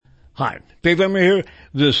Hi, Dave Emmer here.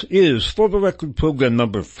 This is For the Record program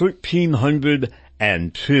number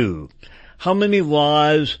 1302. How many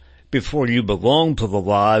lies before you belong to the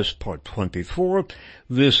lies, part 24.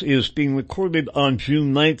 This is being recorded on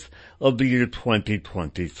June 9th of the year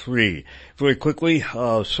 2023. Very quickly,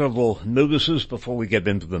 several notices before we get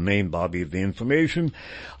into the main body of the information.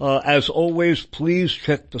 As always, please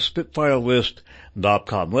check the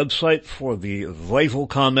SpitfireList.com website for the vital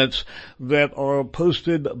comments that are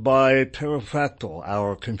posted by Pterrafractyl,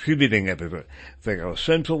 our contributing editor. They are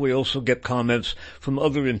essential. We also get comments from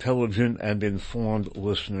other intelligent and informed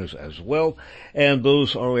listeners as well, and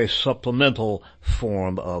those are a supplemental form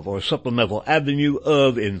of, or supplemental avenue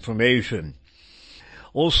of information.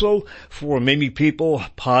 Also, for many people,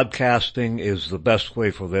 podcasting is the best way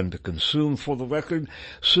for them to consume For the Record.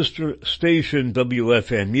 Sister station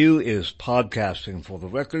WFMU is podcasting For the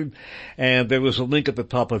Record, and there is a link at the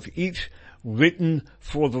top of each written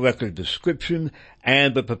For the Record description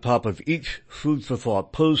and at the top of each Food for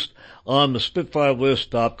Thought post on the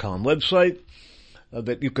SpitfireList.com website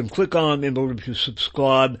that you can click on in order to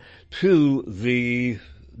subscribe to the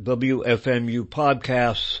WFMU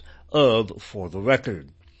podcasts of For the Record.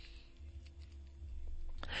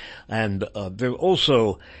 And there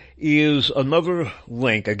also is another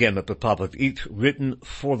link, again, at the top of each written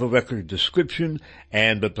For the Record description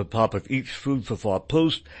and at the top of each Food for Thought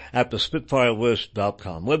post at the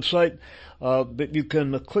SpitfireList.com website that you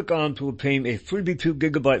can click on to obtain a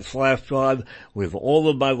 32-gigabyte flash drive with all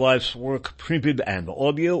of my life's work, printed and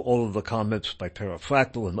audio, all of the comments by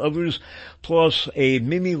Pterrafractyl and others, plus a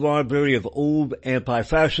mini library of old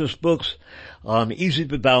anti-fascist books on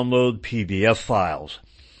easy-to-download PDF files.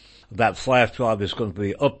 That flash drive is going to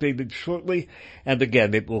be updated shortly, and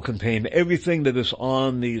again, it will contain everything that is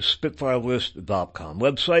on the SpitfireList.com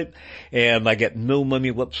website, and I get no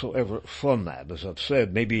money whatsoever from that. As I've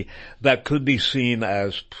said, maybe that could be seen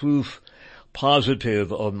as proof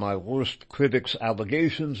positive of my worst critics'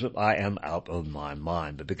 allegations that I am out of my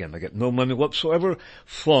mind. But again, I get no money whatsoever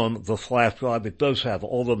from the flash drive. It does have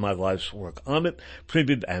all of my life's work on it,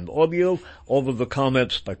 printed and audio, all of the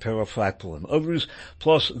comments by Pterrafractyl and others,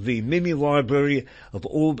 plus the mini library of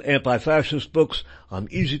old anti-fascist books on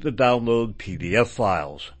easy-to-download PDF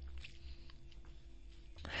files.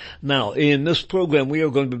 Now, in this program, we are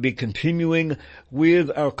going to be continuing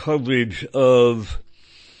with our coverage of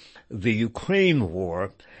the Ukraine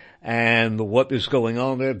war and what is going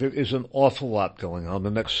on there. There is an awful lot going on. The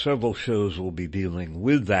next several shows will be dealing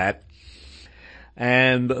with that.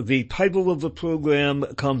 And the title of the program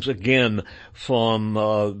comes again from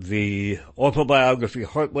the autobiography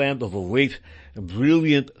Heartland of the late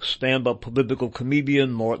brilliant stand-up political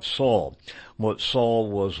comedian Mort Saul. Mort Saul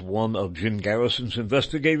was one of Jim Garrison's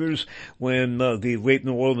investigators when the late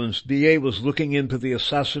New Orleans DA was looking into the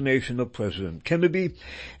assassination of President Kennedy,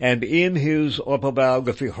 and in his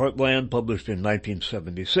autobiography Heartland, published in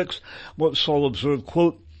 1976, Mort Saul observed,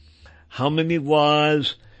 quote, "How many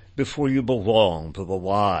lies before you belong to the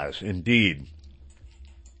lies?" Indeed,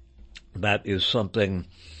 that is something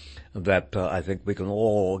that I think we can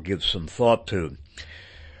all give some thought to.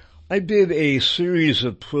 I did a series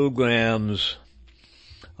of programs,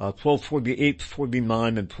 1248,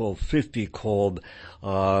 49, and 1250, called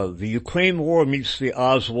The Ukraine War Meets the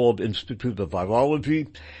Oswald Institute of Virology.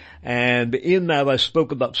 And in that I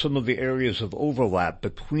spoke about some of the areas of overlap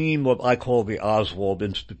between what I call the Oswald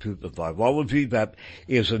Institute of Virology. That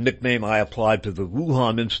is a nickname I applied to the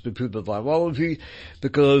Wuhan Institute of Virology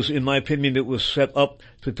because, in my opinion, it was set up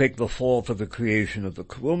to take the fall for the creation of the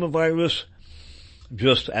coronavirus,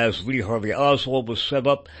 just as Lee Harvey Oswald was set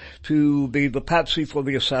up to be the patsy for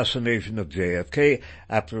the assassination of JFK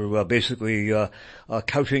after basically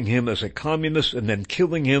couching him as a communist and then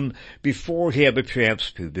killing him before he had a chance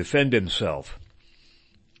to defend himself.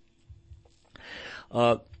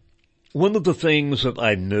 One of the things that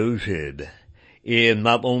I noted in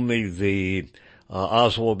not only the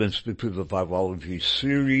Oswald Institute of Virology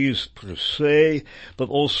series per se, but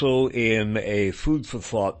also in a Food for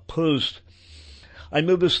Thought post, I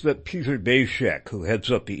noticed that Peter Bashek, who heads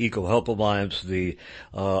up the EcoHealth Alliance, the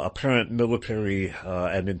apparent military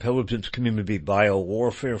and intelligence community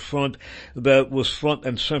biowarfare front that was front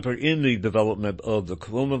and center in the development of the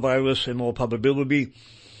coronavirus in all probability,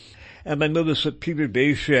 and I noticed that Peter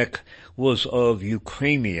Bashek was of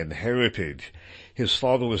Ukrainian heritage. His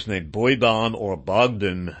father was named Boydan or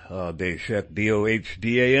Bogdan Bashek,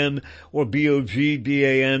 B-O-H-D-A-N, or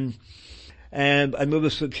B-O-G-D-A-N. and I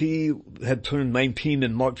noticed that he had turned 19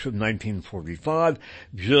 in March of 1945,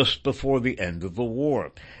 just before the end of the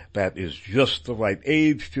war. That is just the right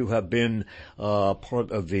age to have been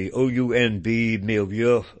part of the OUNB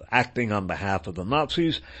milieu acting on behalf of the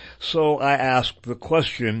Nazis. So I asked the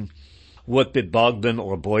question, what did Bogdan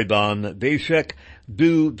or Boydan Beshek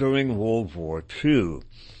do during World War II?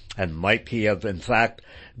 And might he have, in fact,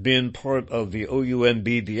 been part of the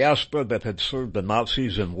OUNB diaspora that had served the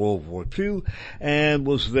Nazis in World War II and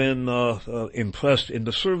was then impressed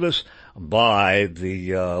into service by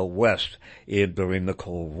the West during the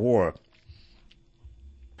Cold War?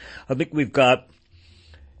 I think we've got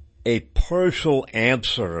a partial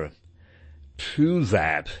answer to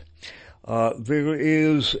that. There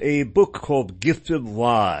is a book called Gifted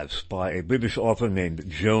Lives by a British author named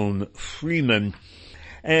Joan Freeman,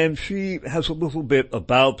 and she has a little bit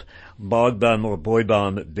about Bogdan or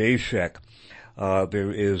Boydan Beshek.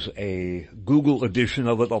 There is a Google edition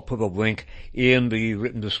of it. I'll put a link in the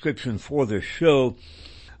written description for this show.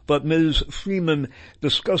 But Ms. Freeman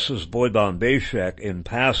discusses Boydan Beshek in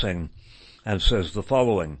passing and says the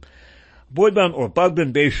following. Boydan or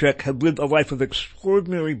Bogdan Beshek had lived a life of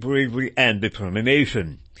extraordinary bravery and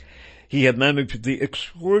determination. He had managed the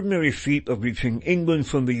extraordinary feat of reaching England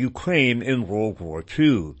from the Ukraine in World War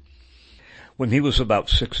II. When he was about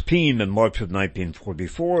 16 in March of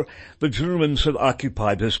 1944, the Germans had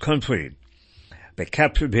occupied his country. They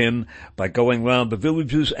captured him by going round the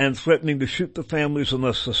villages and threatening to shoot the families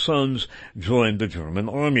unless the sons joined the German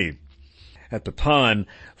army. At the time,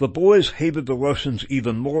 the boys hated the Russians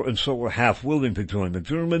even more and so were half willing to join the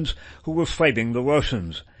Germans, who were fighting the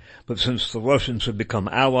Russians. But since the Russians had become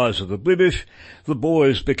allies of the British, the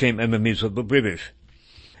boys became enemies of the British.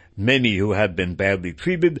 Many who had been badly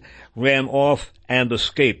treated ran off and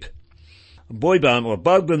escaped. Boydan or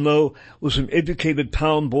Bogdan, though, was an educated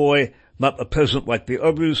town boy, not a peasant like the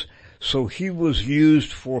others, so he was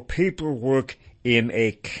used for paperwork in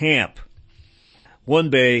a camp.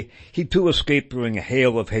 One day, he too escaped during a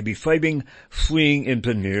hail of heavy fighting, fleeing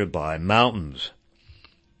into nearby mountains.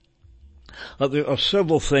 There are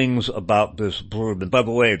several things about this blurb, and by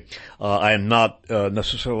the way, I am not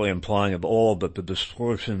necessarily implying at all that the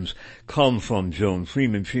distortions come from Joan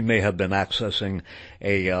Freeman. She may have been accessing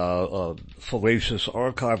a fallacious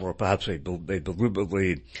archive, or perhaps a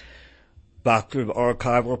deliberately doctored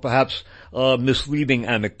archive, or perhaps misleading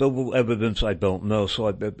anecdotal evidence. I don't know.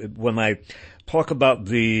 So when I talk about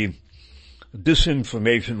the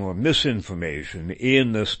disinformation or misinformation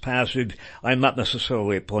in this passage, I'm not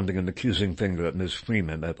necessarily pointing an accusing finger at Ms.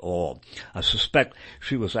 Freeman at all. I suspect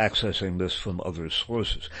she was accessing this from other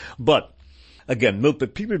sources. But, again, note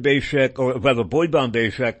that Peter Beshek, or rather Boydan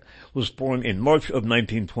Beshek, was born in March of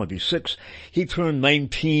 1926. He turned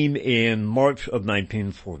 19 in March of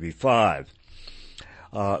 1945.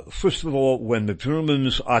 First of all, when the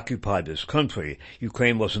Germans occupied this country,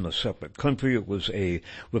 Ukraine wasn't a separate country. It was a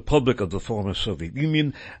republic of the former Soviet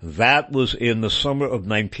Union. That was in the summer of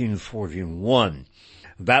 1941.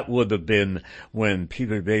 That would have been when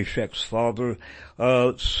Peter Beshek's father,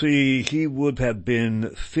 he would have been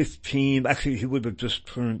 15. Actually, he would have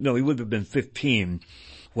he would have been 15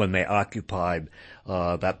 when they occupied,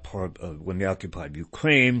 when they occupied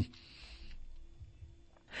Ukraine.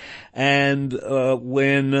 And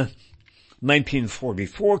when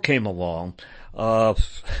 1944 came along,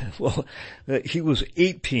 he was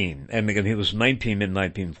 18, and again, he was 19 in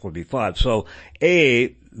 1945. So,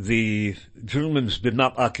 the Germans did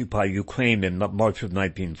not occupy Ukraine in March of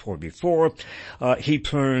 1944. He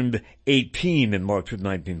turned 18 in March of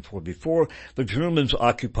 1944. The Germans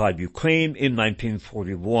occupied Ukraine in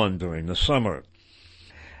 1941 during the summer.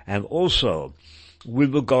 And also,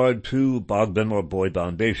 with regard to Bogdan or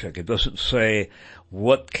Boydan Beshek, it doesn't say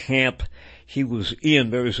what camp he was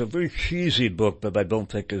in. There is a very cheesy book that I don't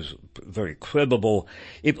think is very credible.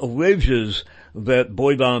 It alleges that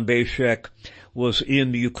Boydan Beshek was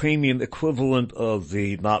in the Ukrainian equivalent of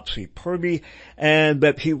the Nazi Party, and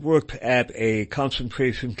that he worked at a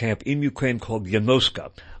concentration camp in Ukraine called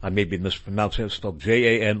Janowska. I may be mispronouncing it, it's spelled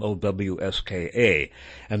Janowska.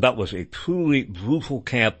 And that was a truly brutal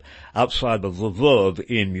camp outside of Lvov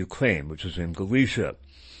in Ukraine, which is in Galicia.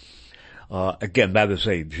 Again, that is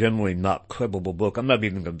a generally not credible book. I'm not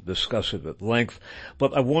even going to discuss it at length,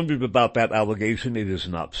 but I wondered about that allegation. It is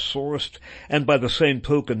not sourced, and by the same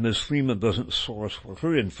token, Ms. Freeman doesn't source where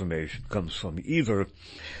her information comes from either.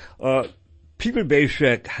 Peter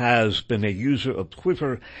Beshek has been a user of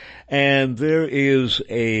Twitter, and there is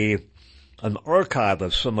an archive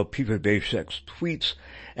of some of Peter Beshek's tweets,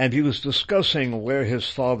 and he was discussing where his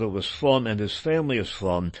father was from and his family is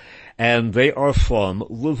from, and they are from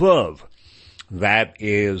Lvov. That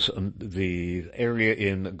is the area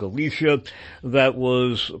in Galicia that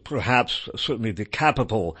was perhaps certainly the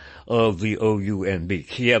capital of the OUNB.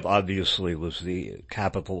 Kiev obviously was the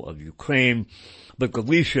capital of Ukraine, but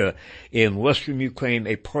Galicia in western Ukraine,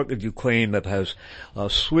 a part of Ukraine that has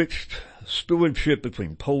switched stewardship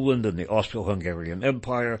between Poland and the Austro-Hungarian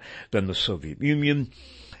Empire, then the Soviet Union.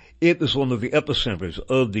 It is one of the epicenters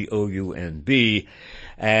of the OUNB,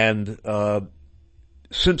 and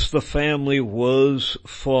since the family was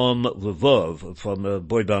from Lvov,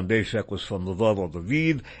 Boydan Beshek was from Lvov, or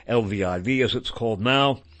Lviv, Lviv as it's called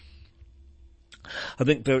now, I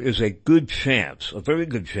think there is a good chance, a very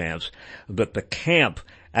good chance, that the camp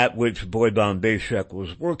at which Boydan Beshek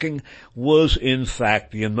was working was in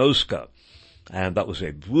fact Yanoska. And that was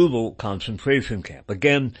a brutal concentration camp.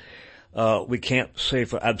 Again, we can't say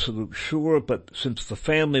for absolute sure, but since the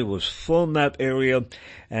family was from that area,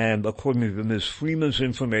 and according to Ms. Freeman's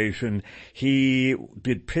information, he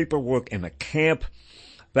did paperwork in a camp,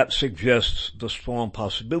 that suggests the strong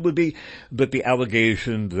possibility that the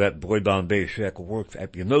allegation that Boydan Beshek worked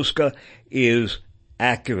at Yanoska is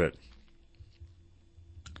accurate.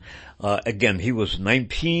 Again, he was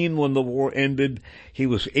 19 when the war ended. He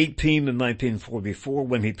was 18 in 1944.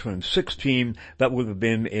 When he turned 16, that would have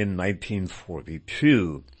been in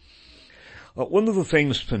 1942. One of the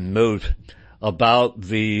things to note about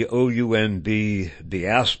the OUNB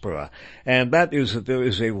diaspora, and that is that there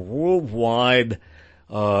is a worldwide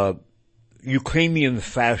Ukrainian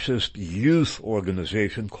fascist youth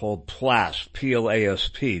organization called PLAST,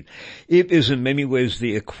 P-L-A-S-T. It is in many ways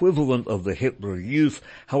the equivalent of the Hitler Youth.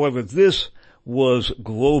 However, this was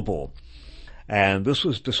global. And this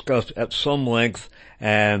was discussed at some length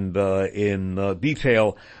and in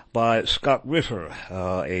detail by Scott Ritter,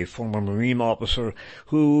 a former Marine officer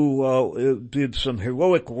who did some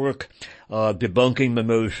heroic work debunking the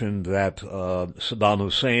notion that Saddam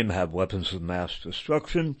Hussein had weapons of mass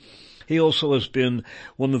destruction. He also has been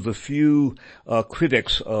one of the few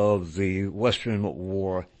critics of the Western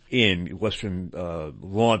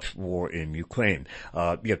launch war in Ukraine.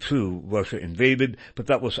 True, Russia invaded, but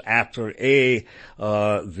that was after the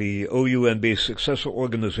OUNB successor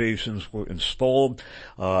organizations were installed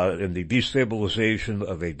in the destabilization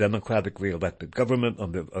of a democratically elected government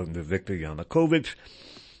under Viktor Yanukovych.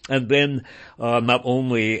 And then not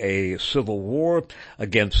only a civil war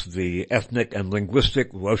against the ethnic and linguistic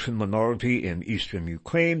Russian minority in eastern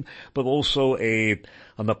Ukraine, but also an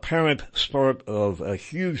apparent start of a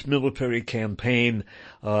huge military campaign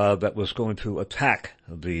that was going to attack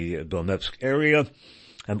the Donetsk area.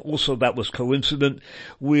 And also that was coincident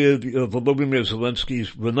with Volodymyr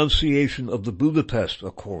Zelensky's renunciation of the Budapest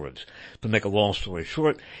Accords. To make a long story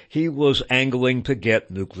short, he was angling to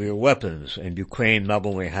get nuclear weapons, and Ukraine not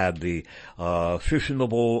only had the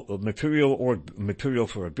fissionable material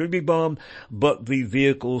for a dirty bomb, but the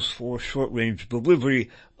vehicles for short-range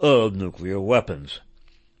delivery of nuclear weapons.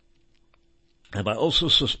 And I also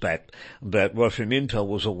suspect that Russian intel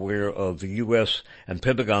was aware of the U.S. and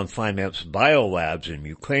Pentagon-financed biolabs in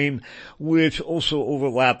Ukraine, which also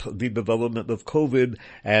overlap the development of COVID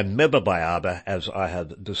and metabiota, as I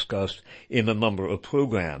have discussed in a number of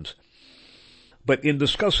programs. But in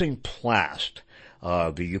discussing PLAST,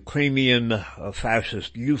 the Ukrainian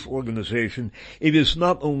fascist youth organization, it is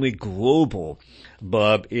not only global,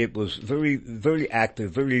 but it was very, very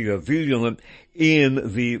active, very virulent in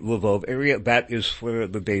the Lvov area. That is where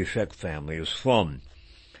the Beshek family is from.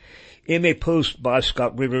 In a post by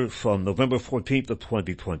Scott Ritter from November 14th of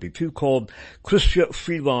 2022 called Christia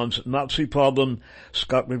Freeland's Nazi Problem,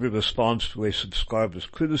 Scott Ritter responds to a subscriber's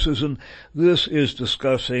criticism. This is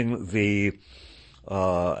discussing which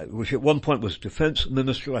at one point was defense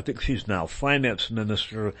minister, I think she's now finance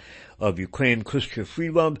minister of Ukraine, Christia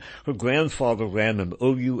Freeland. Her grandfather ran an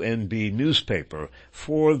OUNB newspaper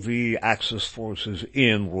for the Axis forces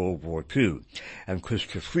in World War II. And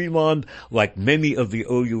Christia Freeland, like many of the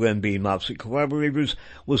OUNB Nazi collaborators,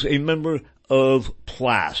 was a member of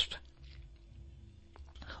PLAST.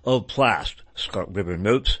 Scott Ritter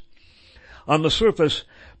notes. On the surface,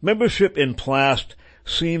 membership in PLAST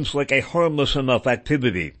seems like a harmless enough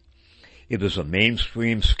activity. It is a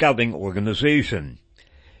mainstream scouting organization.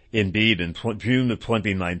 Indeed, in June of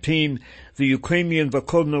 2019, the Ukrainian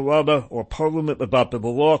Verkhovna Rada, or Parliament, adopted a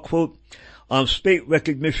law, quote, on state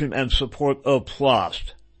recognition and support of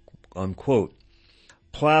PLAST, unquote.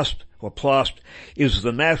 PLAST is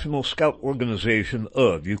the National Scout Organization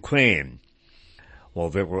of Ukraine. While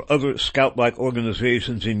there were other scout-like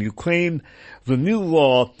organizations in Ukraine, the new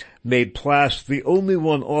law made PLAST the only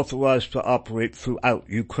one authorized to operate throughout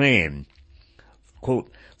Ukraine.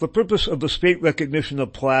 Quote, the purpose of the state recognition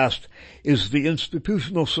of PLAST is the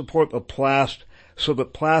institutional support of PLAST so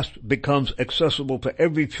that PLAST becomes accessible to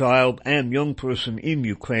every child and young person in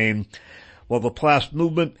Ukraine, while the PLAST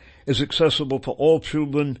movement is accessible to all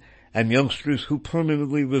children and youngsters who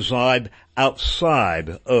permanently reside outside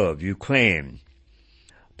of Ukraine.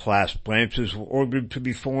 PLAST branches were ordered to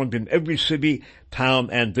be formed in every city, town,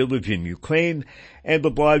 and village in Ukraine, and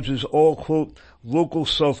obliges all, quote, local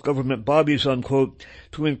self-government bodies, unquote,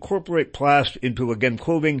 to incorporate PLAST into, again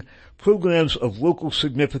quoting, programs of local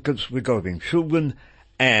significance regarding children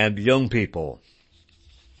and young people.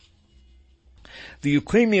 The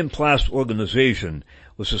Ukrainian PLAST organization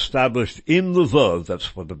was established in Lvov,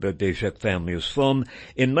 that's where the Bedeshek family is from,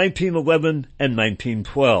 in 1911 and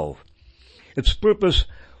 1912. Its purpose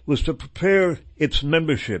was to prepare its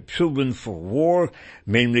membership children for war,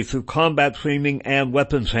 mainly through combat training and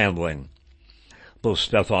weapons handling. Both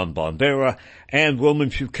Stefan Bandera and Roman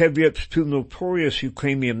Shukevich, two notorious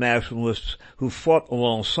Ukrainian nationalists who fought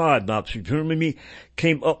alongside Nazi Germany,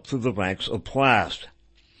 came up through the ranks of PLAST.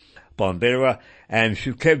 Bandera and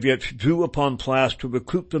Shukevich drew upon PLAST to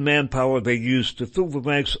recruit the manpower they used to fill the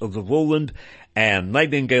ranks of the Roland and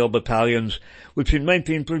Nightingale battalions, which in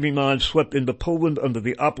 1939 swept into Poland under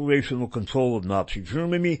the operational control of Nazi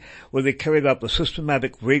Germany, where they carried out the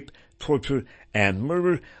systematic rape, torture, and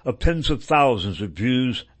murder of tens of thousands of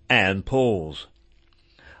Jews and Poles.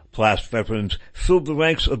 PLAST veterans filled the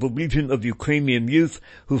ranks of a legion of Ukrainian youth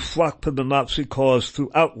who flocked to the Nazi cause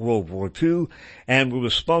throughout World War II and were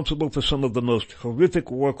responsible for some of the most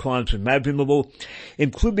horrific war crimes imaginable,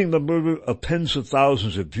 including the murder of tens of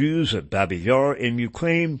thousands of Jews at Babi Yar in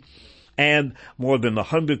Ukraine and more than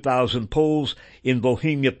 100,000 Poles in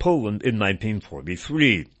Bohemia, Poland in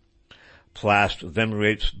 1943. PLAST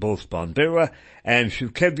venerates both Bandera and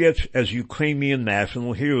Shukevich as Ukrainian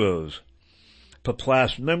national heroes. To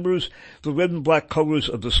PLAST members, the red and black colors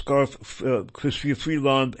of the scarf Chrystia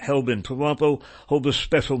Freeland held in Toronto hold a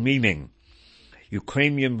special meaning.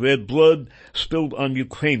 Ukrainian red blood spilled on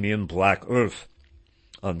Ukrainian black earth.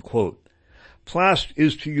 Unquote. PLAST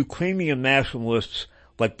is to Ukrainian nationalists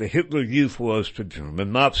like the Hitler Youth was to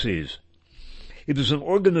German Nazis. It is an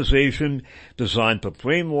organization designed to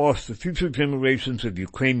brainwash the future generations of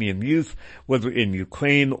Ukrainian youth, whether in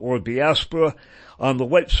Ukraine or diaspora, on the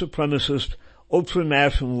white supremacist,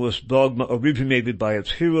 ultra-nationalist dogma originated by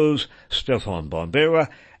its heroes, Stefan Bandera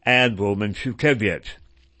and Roman Shukevich.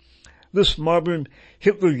 This modern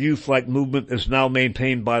Hitler Youth-like movement is now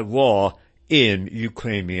maintained by law in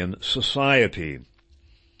Ukrainian society.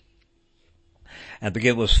 And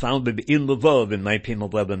again was founded in Lvov in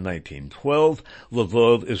 1911-1912.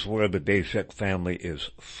 Lvov is where the Deshek family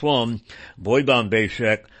is from. Boydan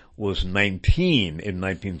Deshek was 19 in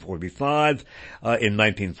 1945. In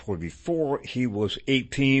 1944, he was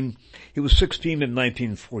 18. He was 16 in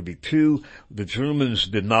 1942. The Germans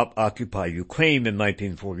did not occupy Ukraine in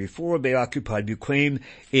 1944. They occupied Ukraine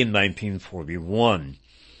in 1941.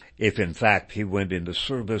 If in fact he went into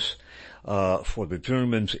service for the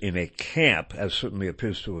Germans in a camp, as certainly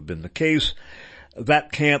appears to have been the case,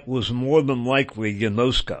 that camp was more than likely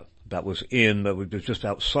Yanoska. That was just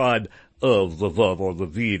outside of Lvov, or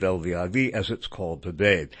Lviv, Lviv, as it's called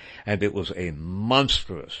today. And it was a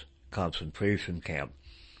monstrous concentration camp.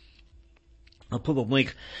 I'll put a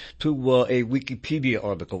link to a Wikipedia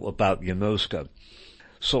article about Yanoska.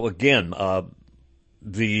 So again,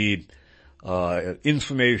 the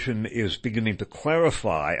information is beginning to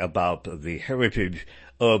clarify about the heritage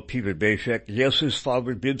of Peter Deshek. Yes, his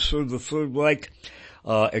father did serve the Third Reich.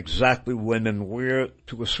 Exactly when and where,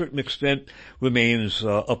 to a certain extent, remains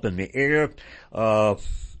up in the air.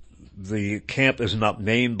 The camp is not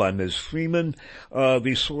named by Ms. Freeman.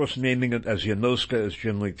 The source naming it as Yanoska is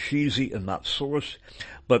generally cheesy and not sourced.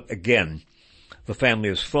 But again, the family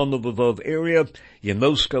is from the Lvov area.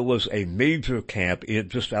 Yanoska was a major camp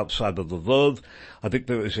just outside of Lvov. I think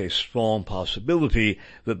there is a strong possibility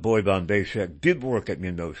that Boydan Deshek did work at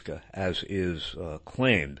Yanoska, as is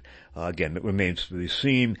claimed. Again, it remains to be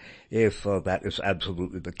seen if that is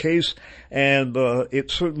absolutely the case, and it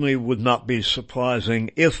certainly would not be surprising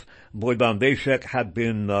if Boydan Deshek had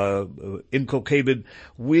been inculcated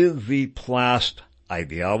with the PLAST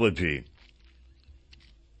ideology.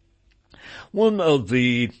 One of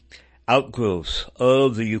the outgrowths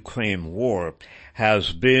of the Ukraine war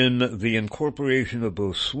has been the incorporation of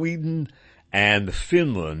both Sweden and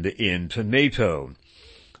Finland into NATO.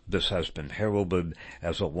 This has been heralded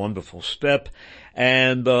as a wonderful step,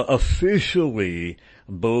 and officially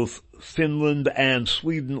both Finland and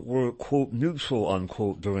Sweden were, quote, neutral,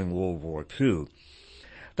 unquote, during World War II.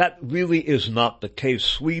 That really is not the case.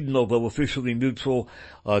 Sweden, although officially neutral,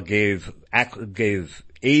 gave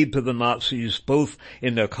aid to the Nazis, both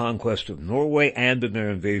in their conquest of Norway and in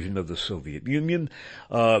their invasion of the Soviet Union.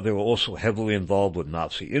 They were also heavily involved with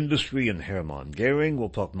Nazi industry and Hermann Goering. We'll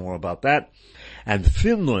talk more about that. And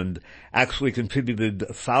Finland actually contributed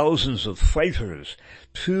thousands of fighters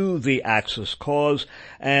to the Axis cause,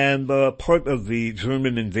 and part of the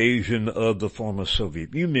German invasion of the former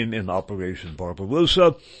Soviet Union in Operation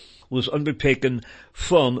Barbarossa was undertaken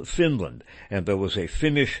from Finland. And there was a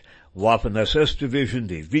Finnish Waffen-SS division,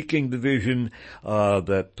 the Viking division,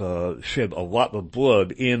 that shed a lot of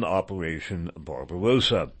blood in Operation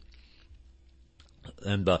Barbarossa.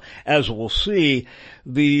 And as we'll see,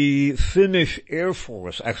 the Finnish Air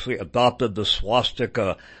Force actually adopted the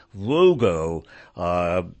swastika logo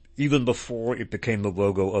even before it became the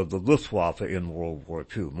logo of the Luftwaffe in World War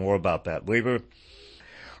II. More about that later.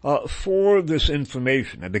 For this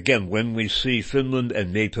information, and again, when we see Finland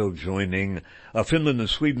and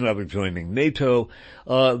Sweden joining NATO,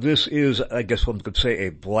 this is, I guess one could say, a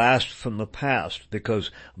blast from the past, because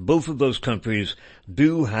both of those countries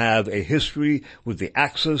do have a history with the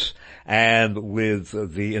Axis and with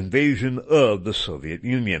the invasion of the Soviet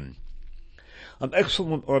Union. An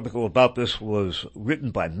excellent article about this was written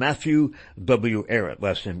by Matthew W. Ehret,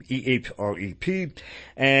 last name E-H-R-E-P,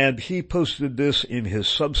 and he posted this in his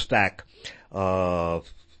Substack, his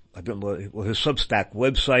Substack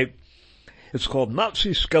website. It's called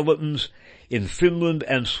Nazi Skeletons in Finland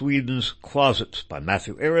and Sweden's Closets by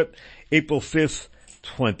Matthew Ehret, April 5th,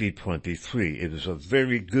 2023. It is a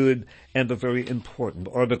very good and a very important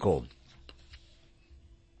article.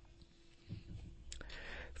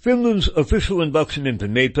 Finland's official induction into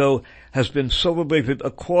NATO has been celebrated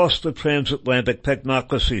across the transatlantic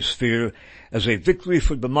technocracy sphere as a victory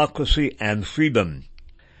for democracy and freedom.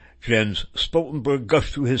 Jens Stoltenberg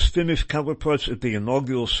gushed to his Finnish counterparts at the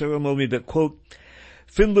inaugural ceremony that, quote,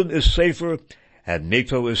 "Finland is safer and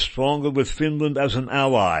NATO is stronger with Finland as an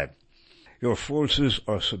ally. Your forces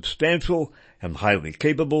are substantial and highly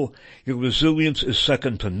capable. Your resilience is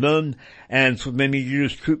second to none, and for many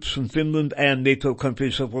years troops from Finland and NATO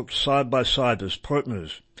countries have worked side by side as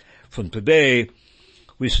partners. From today,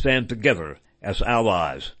 we stand together as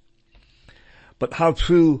allies." But how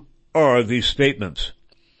true are these statements?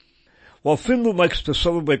 While Finland likes to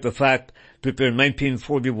celebrate the fact that their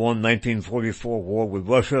 1941-1944 war with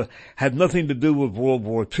Russia had nothing to do with World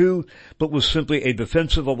War II, but was simply a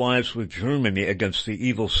defensive alliance with Germany against the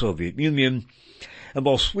evil Soviet Union, and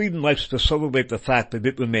while Sweden likes to celebrate the fact that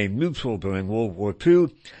it remained neutral during World War II,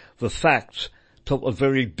 the facts tell a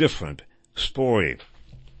very different story.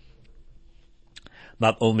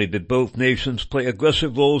 Not only did both nations play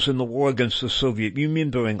aggressive roles in the war against the Soviet Union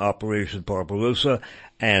during Operation Barbarossa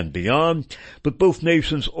and beyond, but both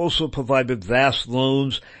nations also provided vast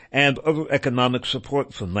loans and other economic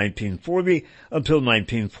support from 1940 until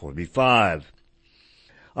 1945.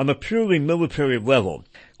 On a purely military level,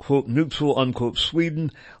 quote, neutral, unquote, Sweden,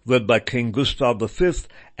 led by King Gustav V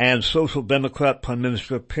and Social Democrat Prime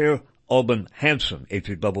Minister Per Albin Hansson,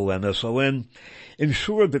 H-E-N-N-S-O-N,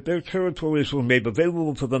 ensured that their territories were made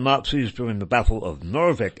available to the Nazis during the Battle of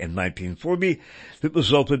Narvik in 1940 that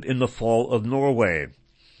resulted in the fall of Norway.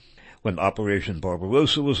 When Operation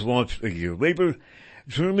Barbarossa was launched a year later,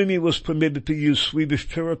 Germany was permitted to use Swedish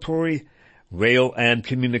territory, rail and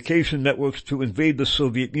communication networks to invade the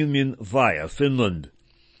Soviet Union via Finland.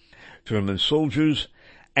 German soldiers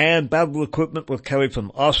and battle equipment were carried from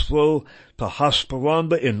Oslo to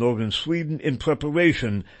Hasparanda in northern Sweden in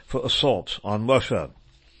preparation for assaults on Russia.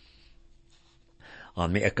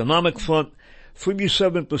 On the economic front,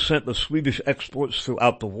 37% of Swedish exports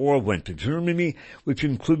throughout the war went to Germany, which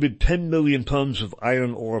included 10 million tons of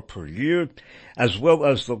iron ore per year, as well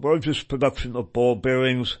as the largest production of ball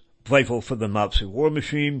bearings, vital for the Nazi war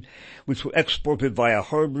machine, which were exported via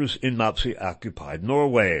harbors in Nazi-occupied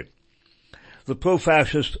Norway. The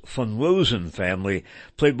pro-fascist von Rosen family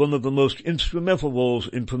played one of the most instrumental roles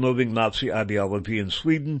in promoting Nazi ideology in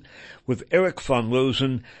Sweden, with Erich von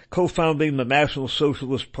Rosen co-founding the National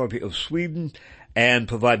Socialist Party of Sweden and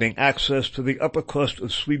providing access to the upper crust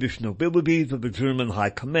of Swedish nobility to the German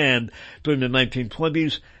High Command during the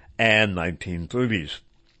 1920s and 1930s.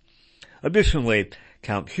 Additionally,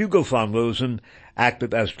 Count Hugo von Rosen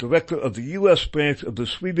acted as director of the U.S. branch of the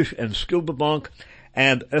Swedish Enskildebank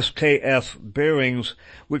and SKF Bearings,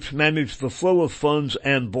 which managed the flow of funds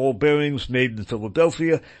and ball bearings made in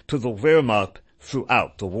Philadelphia to the Wehrmacht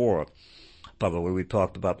throughout the war. By the way, we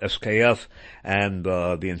talked about SKF and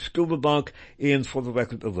the Enskildebank in For the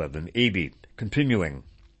Record 1180. Continuing.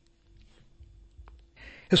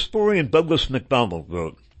 Historian Douglas MacDonald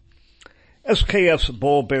wrote, SKF's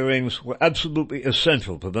ball bearings were absolutely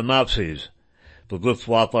essential to the Nazis. The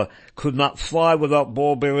Luftwaffe could not fly without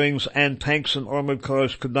ball bearings, and tanks and armored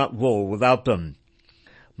cars could not roll without them.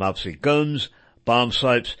 Nazi guns, bomb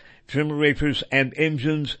sights, generators and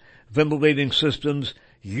engines, ventilating systems,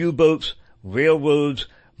 U-boats, railroads,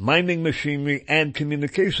 mining machinery, and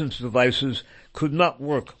communications devices could not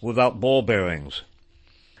work without ball bearings.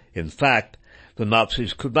 In fact, the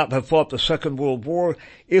Nazis could not have fought the Second World War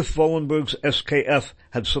if Wallenberg's SKF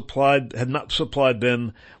had not supplied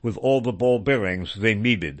them with all the ball bearings they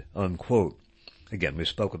needed, unquote. Again, we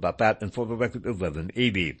spoke about that in For the Record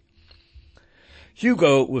 1180.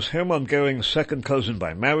 Hugo was Hermann Goering's second cousin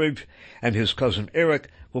by marriage, and his cousin Erich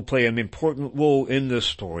will play an important role in this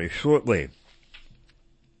story shortly.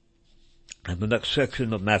 In the next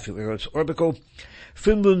section of Matthew Ehret's article,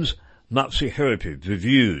 Finland's Nazi Heritage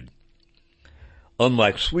Reviewed.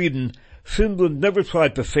 Unlike Sweden, Finland never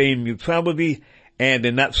tried to feign neutrality, and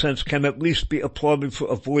in that sense can at least be applauded for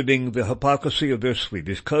avoiding the hypocrisy of their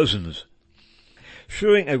Swedish cousins.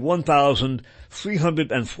 Sharing a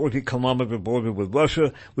 1,340-kilometer border with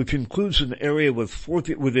Russia, which includes an area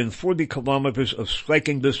within 40 kilometers of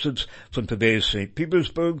striking distance from today's St.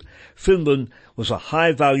 Petersburg, Finland was a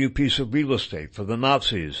high-value piece of real estate for the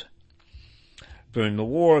Nazis. During the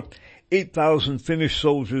war, 8,000 Finnish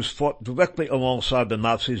soldiers fought directly alongside the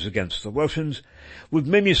Nazis against the Russians, with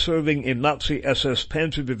many serving in Nazi SS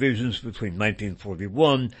panzer divisions between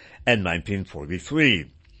 1941 and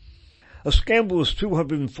 1943. A scandalous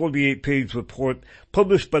 248-page report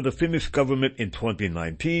published by the Finnish government in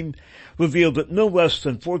 2019 revealed that no less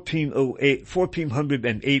than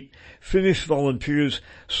 1,408 Finnish volunteers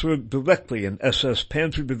served directly in SS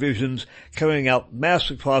panzer divisions, carrying out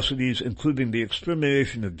mass atrocities including the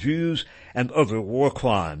extermination of Jews and other war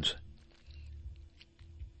crimes.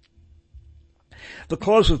 The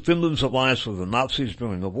cause of Finland's alliance with the Nazis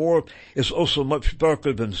during the war is also much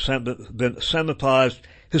darker than sanitized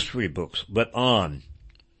history books let on.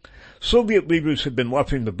 Soviet leaders had been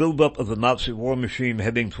watching the build-up of the Nazi war machine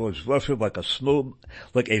heading towards Russia like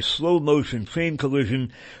a slow-motion train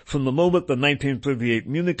collision from the moment the 1938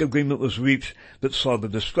 Munich Agreement was reached that saw the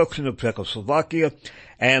destruction of Czechoslovakia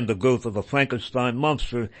and the growth of the Frankenstein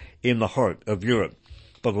monster in the heart of Europe.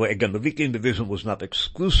 By the way, again, the Viking division was not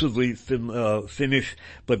exclusively Finnish,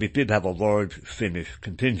 but it did have a large Finnish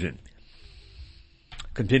contingent.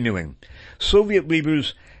 Continuing, Soviet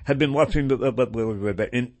leaders had been watching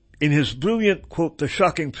in his brilliant, quote, The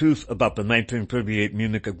Shocking Truth About the 1938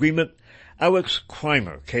 Munich Agreement, Alex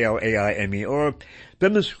Kramer, K-R-A-I-M-E-R,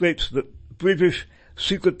 demonstrates that British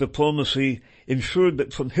secret diplomacy ensured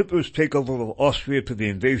that from Hitler's takeover of Austria to the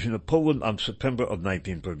invasion of Poland on September of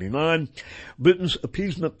 1939, Britain's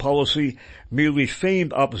appeasement policy merely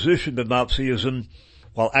feigned opposition to Nazism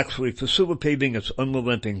while actually facilitating its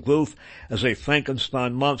unrelenting growth as a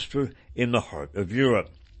Frankenstein monster in the heart of Europe.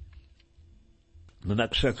 In the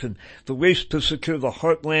next section, the race to secure the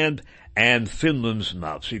heartland and Finland's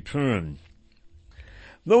Nazi turn.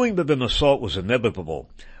 Knowing that an assault was inevitable,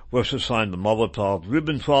 Russia signed the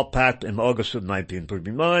Molotov-Ribbentrop Pact in August of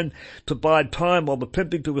 1939 to bide time while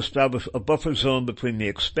attempting to establish a buffer zone between the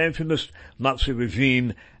expansionist Nazi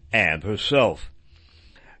regime and herself.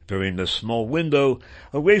 During this small window,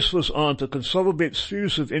 a race was on to consolidate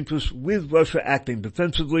spheres of interest with Russia acting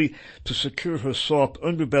defensively to secure her soft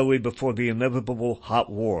underbelly before the inevitable hot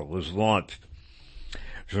war was launched.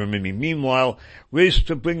 Germany, meanwhile, raced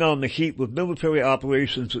to bring on the heat with military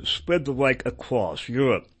operations that spread the Reich across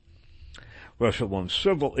Europe. Russia won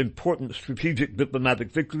several important strategic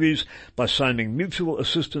diplomatic victories by signing mutual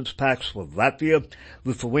assistance pacts with Latvia,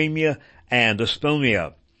 Lithuania, and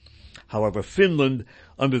Estonia. However, Finland,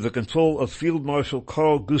 under the control of Field Marshal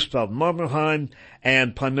Carl Gustav Mannerheim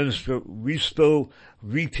and Prime Minister Risto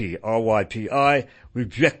Ryti, R-Y-T-I,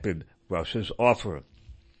 rejected Russia's offer.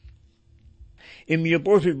 In the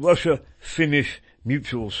aborted Russia-Finnish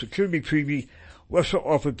Mutual Security Treaty, Russia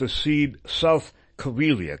offered to cede South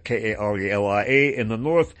Karelia, K-A-R-E-L-I-A, in the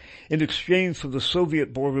north in exchange for the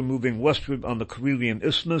Soviet border moving westward on the Karelian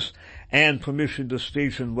Isthmus and permission to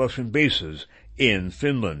station Russian bases in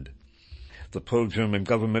Finland. The pro-German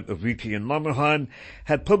government of Ryti and Mannerheim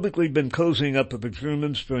had publicly been cozying up to the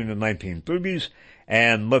Germans during the 1930s,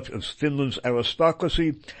 and much of Finland's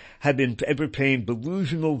aristocracy had entertained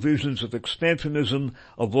delusional visions of expansionism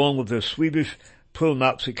along with their Swedish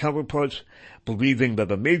pro-Nazi counterparts, believing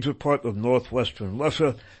that a major part of northwestern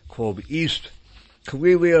Russia, called East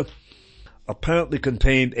Karelia, apparently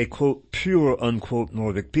contained a, quote, pure, unquote,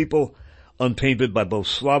 Nordic people, untainted by both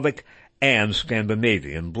Slavic and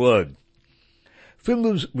Scandinavian blood.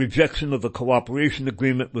 Finland's rejection of the cooperation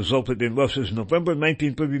agreement resulted in Russia's November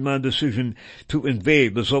 1939 decision to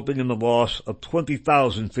invade, resulting in the loss of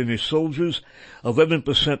 20,000 Finnish soldiers,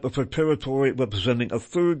 11% of her territory, representing a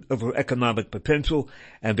third of her economic potential,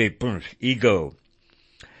 and a burnt ego.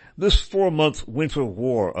 This 4-month winter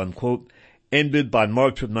war, unquote, ended by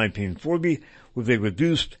March of 1940 with a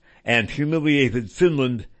reduced and humiliated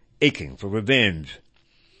Finland aching for revenge.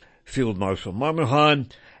 Field Marshal Mannerheim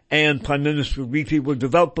and Prime Minister Ryti were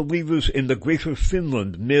devout believers in the Greater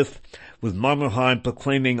Finland myth, with Mannerheim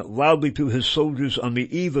proclaiming loudly to his soldiers on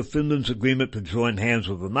the eve of Finland's agreement to join hands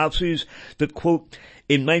with the Nazis that, quote,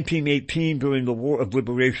 in 1918 during the War of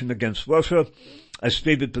Liberation against Russia, I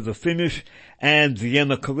stated to the Finnish and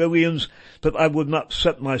Vienna Karelians that I would not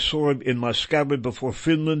set my sword in my scabbard before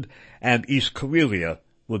Finland and East Karelia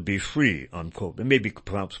would be free, unquote. It may be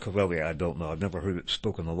pronounced Karelia, I don't know. I've never heard it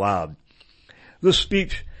spoken aloud. This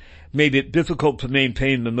speech made it difficult to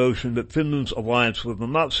maintain the notion that Finland's alliance with the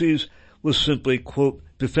Nazis was simply, quote,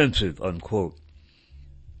 defensive, unquote.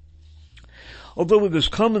 Although it is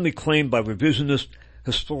commonly claimed by revisionist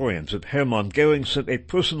historians that Hermann Goering sent a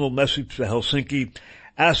personal message to Helsinki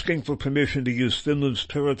asking for permission to use Finland's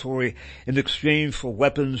territory in exchange for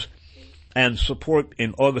weapons and support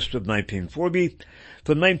in August of 1940,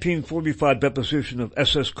 the 1945 deposition of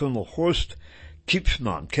SS Colonel Horst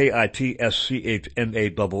Kitschmann, Kitschmann,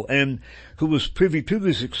 who was privy to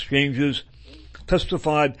these exchanges,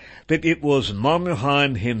 testified that it was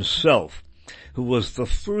Mannerheim himself who was the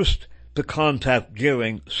first to contact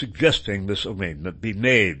Goering suggesting this arrangement be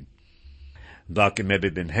made.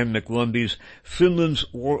 Documented in Henrik Lundy's Finland's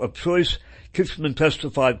War of Choice, Kitschmann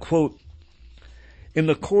testified, quote, in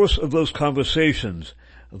the course of those conversations,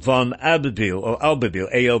 von Albedil, Albedil,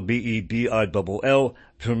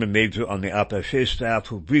 German major on the attaché staff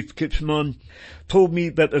who briefed Kitschmann, told me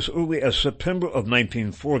that as early as September of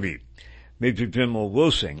 1940, Major General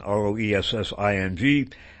Rossing,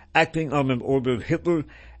 Roessing, acting on an order of Hitler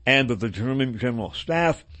and of the German General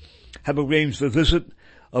Staff, had arranged the visit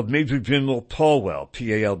of Major General Palwell,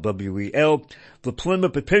 Palwel, the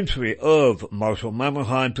plenipotentiary of Marshal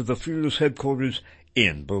Mannerheim, to the Führer's headquarters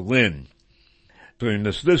in Berlin. During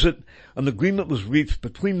this visit, an agreement was reached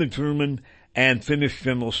between the German and Finnish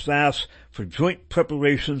General Staffs for joint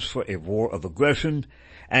preparations for a war of aggression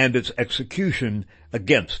and its execution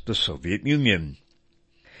against the Soviet Union.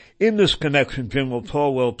 In this connection, General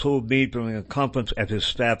Palwell told me during a conference at his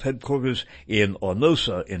staff headquarters in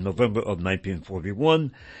Onosa in November of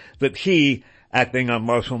 1941 that he, acting on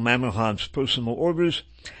Marshal Mannerheim's personal orders,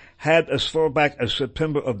 had as far back as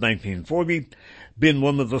September of 1940 been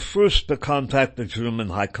one of the first to contact the German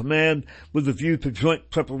High Command with a view to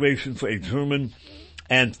joint preparation for a German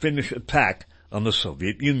and Finnish attack on the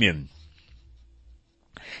Soviet Union.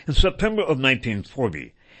 In September of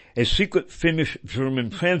 1940, a secret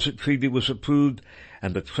Finnish-German transit treaty was approved,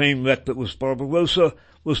 and the train wreck that was Barbarossa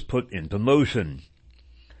was put into motion.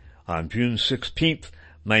 On June 16th,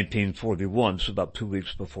 1941, so about 2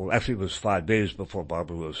 weeks before, actually it was 5 days before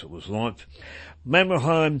Barbarossa was launched,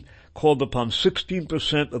 Mannerheim called upon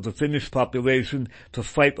 16% of the Finnish population to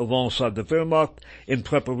fight alongside the Wehrmacht in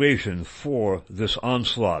preparation for this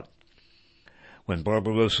onslaught. When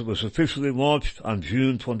Barbarossa was officially launched on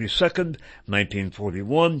June 22nd,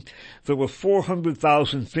 1941, there were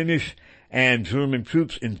 400,000 Finnish and German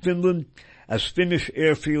troops in Finland as Finnish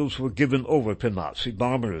airfields were given over to Nazi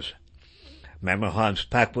bombers. Mannerheim's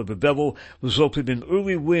pact with the devil resulted in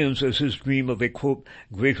early wins as his dream of a, quote,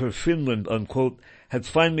 Greater Finland, unquote, had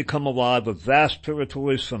finally come alive with vast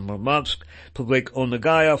territories from Murmansk to Lake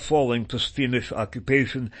Onegaya falling to Finnish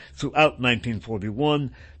occupation throughout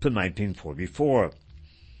 1941 to 1944.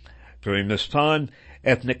 During this time,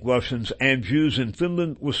 ethnic Russians and Jews in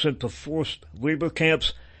Finland were sent to forced labor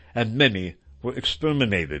camps, and many were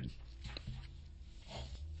exterminated.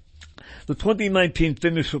 The 2019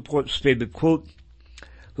 Finnish report stated, quote,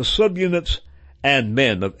 the subunits and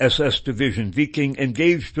men of SS Division Viking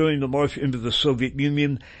engaged during the march into the Soviet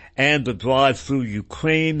Union and the drive through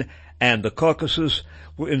Ukraine and the Caucasus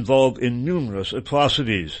were involved in numerous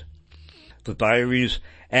atrocities. The diaries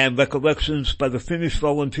and recollections by the Finnish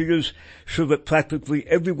volunteers show that practically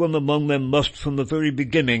everyone among them must from the very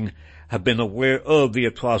beginning have been aware of the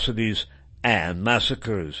atrocities and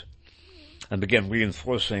massacres. And again,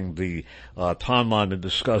 reinforcing the timeline and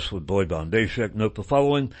discussed with Boyd von Daszak, note the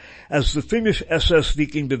following. As the Finnish SS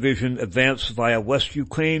Viking Division advanced via West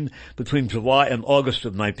Ukraine between July and August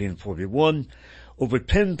of 1941, over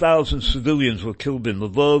 10,000 civilians were killed in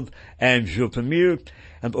Lvov and Zhytomyr,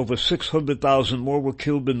 and over 600,000 more were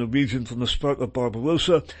killed in the region from the start of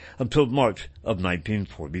Barbarossa until March of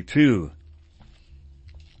 1942.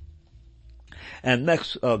 And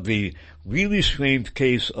next, the really strange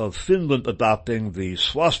case of Finland adopting the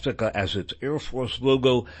swastika as its Air Force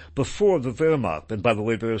logo before the Wehrmacht. And by the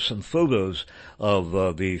way, there are some photos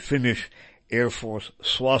of the Finnish Air Force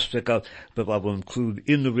swastika that I will include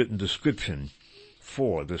in the written description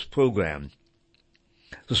for this program.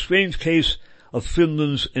 The strange case of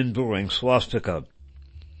Finland's enduring swastika.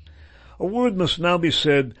 A word must now be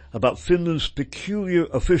said about Finland's peculiar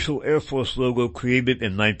official Air Force logo created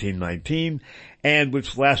in 1919 and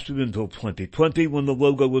which lasted until 2020 when the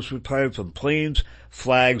logo was retired from planes,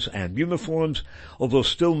 flags, and uniforms, although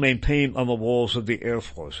still maintained on the walls of the Air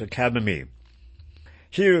Force Academy.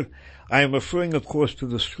 Here, I am referring, of course, to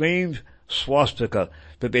the strange swastika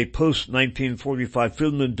that a post-1945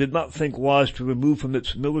 Finland did not think wise to remove from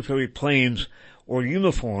its military planes or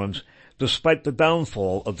uniforms despite the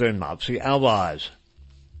downfall of their Nazi allies.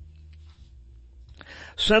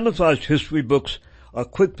 Sanitized history books are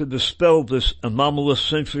quick to dispel this anomalous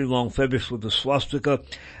century-long fetish with the swastika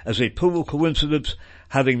as a total coincidence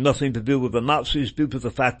having nothing to do with the Nazis due to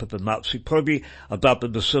the fact that the Nazi Party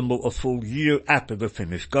adopted the symbol a full year after the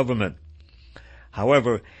Finnish government.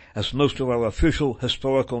 However, as most of our official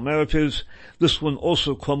historical narratives, this one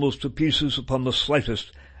also crumbles to pieces upon the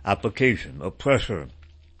slightest application of pressure.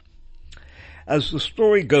 As the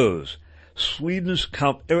story goes, Sweden's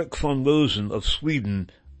Count Erik von Rosen of Sweden,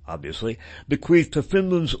 obviously, bequeathed to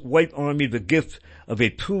Finland's White Army the gift of a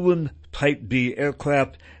Tulin Type B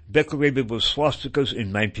aircraft decorated with swastikas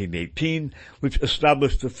in 1918, which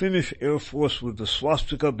established the Finnish Air Force with the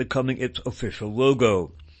swastika becoming its official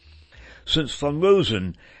logo. Since von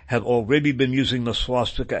Rosen had already been using the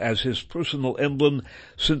swastika as his personal emblem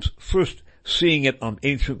since first seeing it on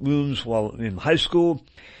ancient runes while in high school,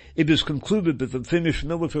 it is concluded that the Finnish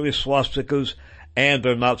military swastikas and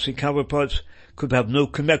their Nazi counterparts could have no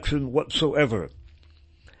connection whatsoever.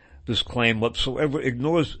 This claim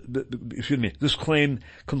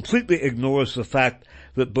completely ignores the fact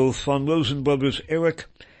that both von Rosen brothers Eric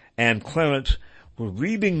and Clarence were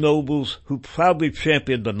leading nobles who proudly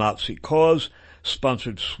championed the Nazi cause,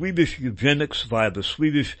 sponsored Swedish eugenics via the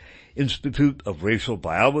Swedish Institute of Racial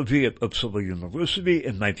Biology at Uppsala University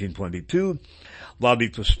in 1922,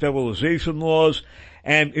 lobbied for sterilization laws,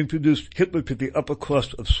 and introduced Hitler to the upper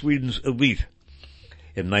crust of Sweden's elite.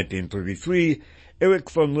 In 1933, Erik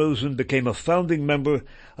von Rosen became a founding member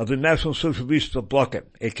of the National Socialista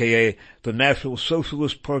Blocket, aka the National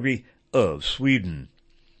Socialist Party of Sweden.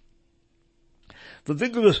 The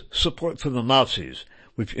vigorous support for the Nazis,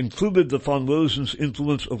 which included the von Rosen's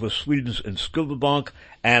influence over Sweden's Enskildebank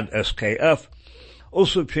and SKF,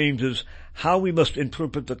 also changes how we must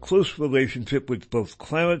interpret the close relationship which both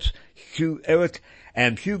Clarence, Erik,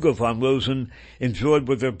 and Hugo von Rosen enjoyed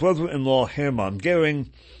with their brother-in-law Hermann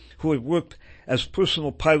Goering, who had worked as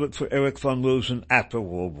personal pilot for Erik von Rosen after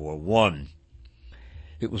World War I.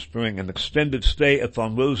 It was during an extended stay at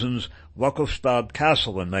von Rosen's Rakowstad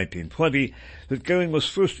Castle in 1920 that Goering was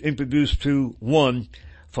first introduced to 1.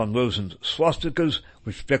 Von Rosen's swastikas,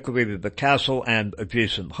 which decorated the castle and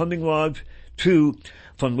adjacent hunting lodge, 2.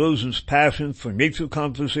 Von Rosen's passion for nature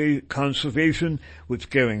conservation, which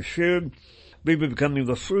Goering shared, later becoming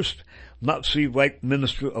the first Nazi-right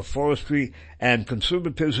Minister of Forestry and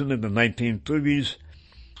Conservatism in the 1930s,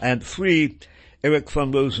 and 3. Erik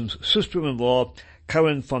von Rosen's sister-in-law,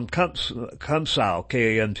 Karin von Kanzow,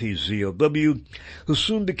 K-A-N-T-Z-O-W, who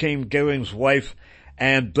soon became Goering's wife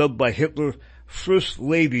and dubbed by Hitler First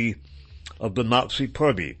Lady of the Nazi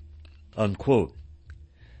Party, unquote.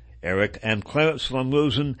 Erik and Clarence von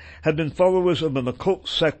Rosen had been followers of an occult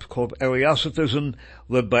sect called Ariosophism,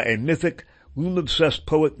 led by a mythic, rune-obsessed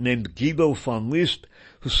poet named Guido von List,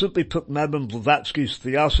 who simply took Madame Blavatsky's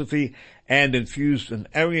theosophy and infused an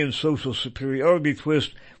Aryan social superiority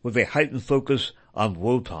twist with a heightened focus on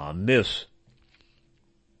Wotan myths.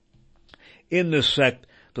 In this sect,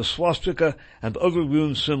 the swastika and other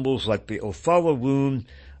rune symbols like the Othala rune,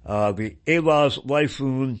 the Elas life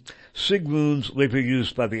rune, Sig runes later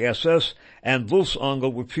used by the SS, and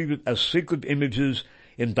Wolfsangel were treated as sacred images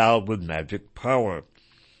endowed with magic power.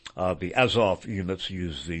 The Azov units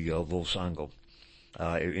use the Wolfsangel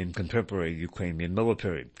in contemporary Ukrainian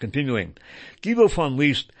military. Continuing, Guido von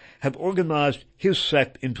List had organized his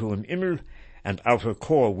sect into an inner and outer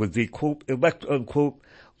core with the, quote, elect, unquote,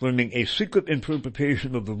 learning a secret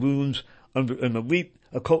interpretation of the runes under an elite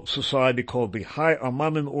occult society called the High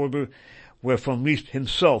Armanen Order, where von List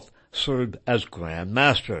himself served as Grand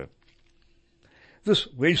Master. This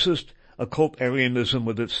racist occult Aryanism,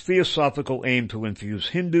 with its theosophical aim to infuse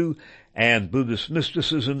Hindu and Buddhist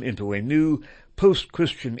mysticism into a new,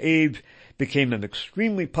 post-Christian age, became an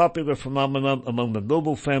extremely popular phenomenon among the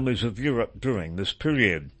noble families of Europe during this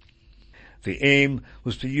period. The aim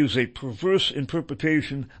was to use a perverse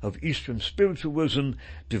interpretation of Eastern spiritualism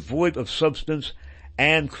devoid of substance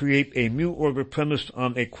and create a new order premised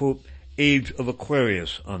on a, quote, age of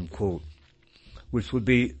Aquarius, unquote, which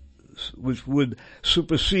would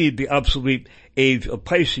supersede the obsolete age of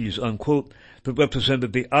Pisces, unquote, that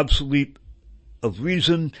represented the obsolete of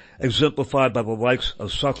reason exemplified by the likes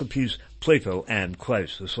of Socrates, Plato, and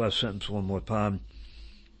Christ. This last sentence one more time.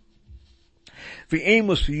 The aim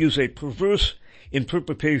was to use a perverse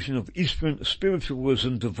interpretation of Eastern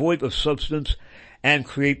spiritualism devoid of substance and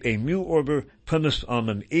create a new order premised on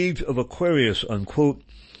an age of Aquarius, unquote,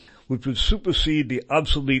 which would supersede the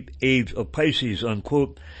obsolete age of Pisces,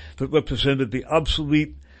 unquote, that represented the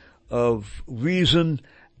obsolete of reason,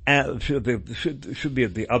 and should be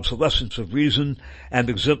the obsolescence of reason, and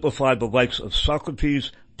exemplified the likes of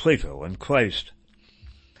Socrates, Plato, and Christ.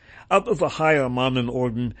 Out of the higher Mammon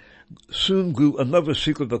Orden soon grew another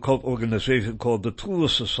secret occult organization called the Tula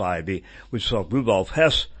Society, which saw Rudolf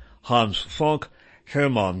Hess, Hans Frank,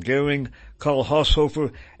 Hermann Goering, Karl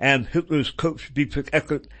Haushofer, and Hitler's coach Dietrich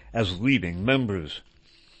Eckart as leading members.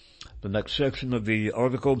 The next section of the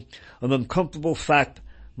article, an uncomfortable fact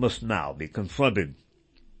must now be confronted.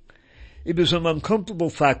 It is an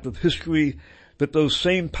uncomfortable fact of history that those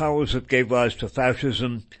same powers that gave rise to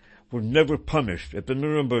fascism were never punished at the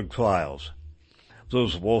Nuremberg trials.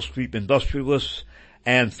 Those Wall Street industrialists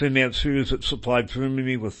and financiers that supplied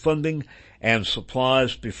Germany with funding and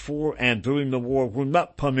supplies before and during the war were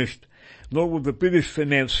not punished, nor were the British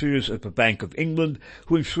financiers at the Bank of England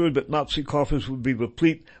who ensured that Nazi coffers would be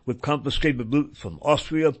replete with confiscated loot from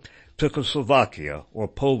Austria, Czechoslovakia, or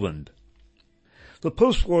Poland. The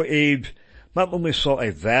post-war age not only saw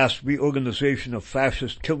a vast reorganization of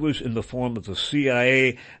fascist killers in the form of the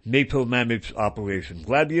CIA, NATO-managed Operation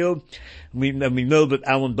Gladio, and we know that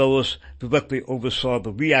Alan Dulles directly oversaw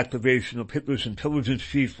the reactivation of Hitler's intelligence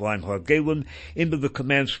chief Reinhard Gehlen into the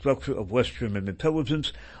command structure of West German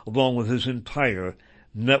intelligence, along with his entire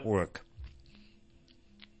network.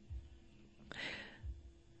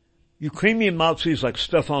 Ukrainian Nazis like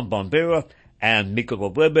Stefan Bandera and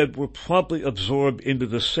Mykola Lebed were promptly absorbed into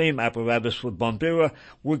the same apparatus, with Bandera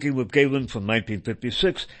working with Gehlen from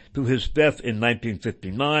 1956 to his death in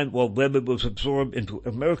 1959, while Lebed was absorbed into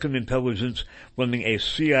American intelligence running a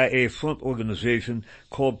CIA front organization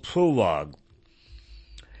called Prologue.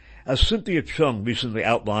 As Cynthia Chung recently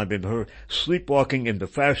outlined in her Sleepwalking into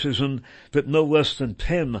Fascism, that no less than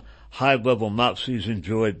 10 high-level Nazis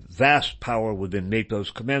enjoyed vast power within NATO's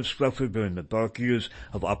command structure during the dark years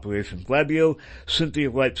of Operation Gladio. Cynthia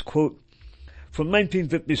writes, quote, from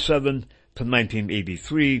 1957 to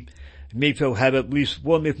 1983, NATO had at least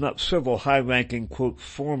one, if not several, high-ranking, quote,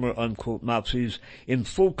 former, unquote, Nazis in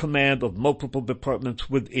full command of multiple departments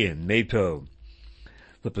within NATO.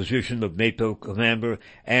 The position of NATO Commander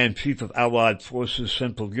and Chief of Allied Forces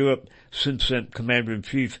Central Europe, CINCENT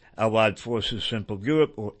Commander-in-Chief Allied Forces Central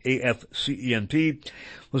Europe, or AFCENT,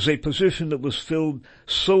 was a position that was filled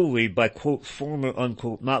solely by, quote, former,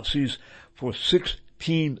 unquote, Nazis for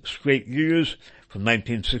 16 straight years, from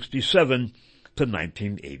 1967 to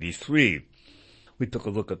 1983. We took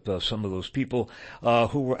a look at some of those people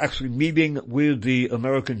who were actually meeting with the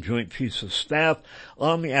American Joint Chiefs of Staff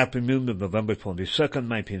on the afternoon of November 22nd,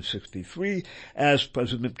 1963, as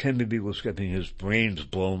President Kennedy was getting his brains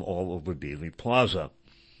blown all over Dealey Plaza.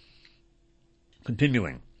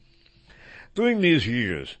 Continuing. During these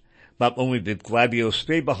years, not only did Gladio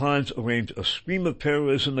stay-behinds arrange a scheme of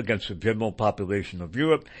terrorism against the general population of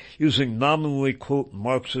Europe using nominally, quote,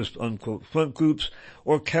 Marxist, unquote, front groups,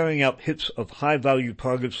 or carrying out hits of high-value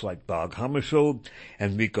targets like Dag Hammarskjöld,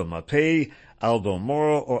 Enrico Mattei, Aldo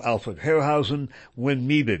Moro, or Alfred Herrhausen when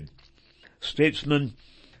needed. Statesmen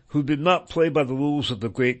who did not play by the rules of the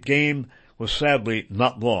great game were sadly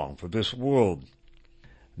not long for this world.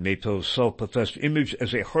 NATO's self-professed image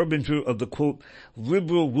as a harbinger of the, quote,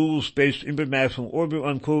 liberal rules-based international order,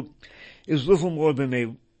 unquote, is more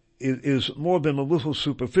than a little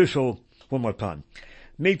superficial. One more time.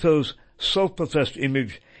 NATO's self-professed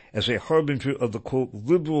image as a harbinger of the, quote,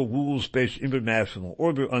 liberal rules-based international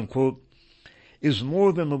order, unquote, is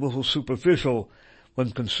more than a little superficial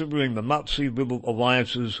when considering the Nazi-liberal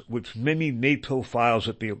alliances which many NATO files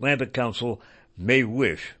at the Atlantic Council may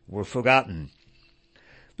wish were forgotten.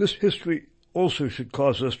 This history also should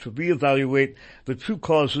cause us to reevaluate the true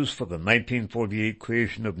causes for the 1948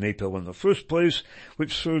 creation of NATO in the first place,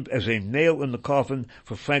 which served as a nail in the coffin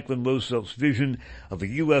for Franklin Roosevelt's vision of a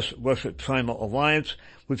U.S.-Russia-China alliance,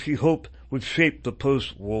 which he hoped would shape the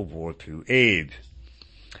post-World War II age.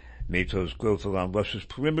 NATO's growth around Russia's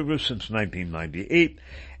perimeter since 1998,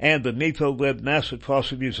 and the NATO-led mass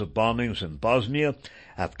atrocities of bombings in Bosnia,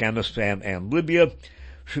 Afghanistan, and Libya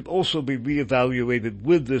should also be reevaluated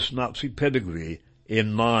with this Nazi pedigree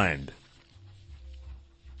in mind.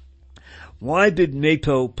 Why did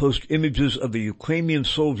NATO post images of a Ukrainian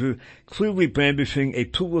soldier clearly brandishing a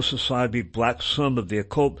Tula Society black sun of the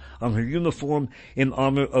occult on her uniform in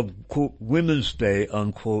honor of, quote, Women's Day,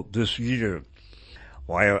 unquote, this year?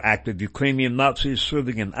 Why are active Ukrainian Nazis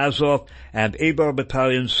serving in Azov and Abar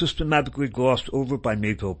battalions systematically glossed over by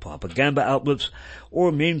NATO propaganda outlets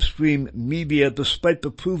or mainstream media despite the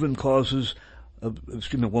proven causes of,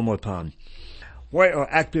 Why are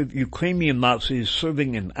active Ukrainian Nazis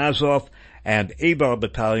serving in Azov and Abar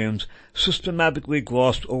battalions systematically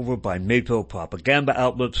glossed over by NATO propaganda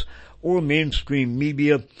outlets or mainstream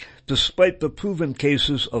media, despite the proven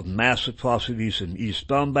cases of mass atrocities in East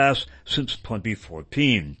Donbass since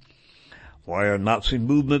 2014? Why are Nazi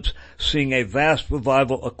movements seeing a vast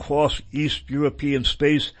revival across East European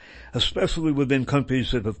space, especially within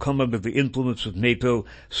countries that have come under the influence of NATO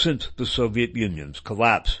since the Soviet Union's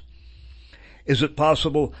collapse? Is it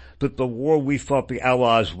possible that the war we thought the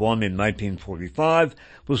Allies won in 1945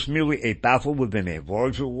 was merely a battle within a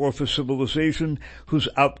larger war for civilization whose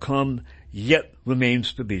outcome yet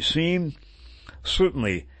remains to be seen?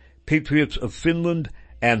 Certainly, patriots of Finland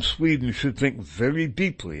and Sweden should think very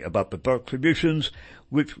deeply about the dark traditions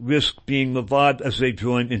which risk being revived as they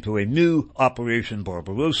join into a new Operation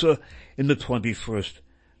Barbarossa in the 21st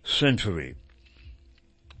century.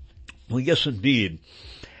 Well, yes, indeed.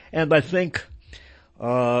 And I think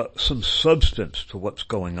some substance to what's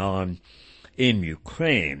going on in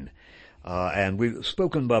Ukraine. And we've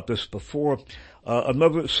spoken about this before.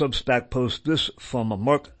 Another Substack post, this from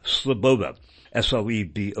Mark Sleboda,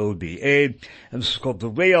 S-L-E-B-O-D-A, and this is called The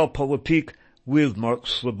Realpolitik with Mark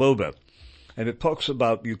Sleboda. And it talks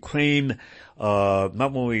about Ukraine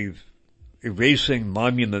not only erasing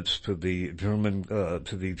monuments to the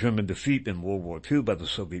German defeat in World War II by the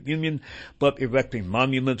Soviet Union, but erecting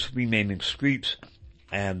monuments, renaming streets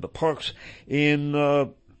and the parks in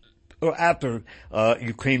or after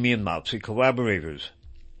Ukrainian Nazi collaborators.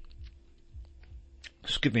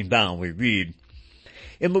 Skipping down, we read,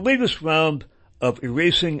 in the latest round of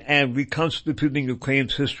erasing and reconstituting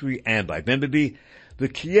Ukraine's history and identity, the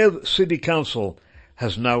Kiev City Council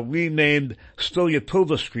has now renamed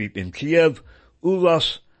Stolyatova Street in Kiev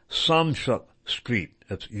Ulas Samchuk Street.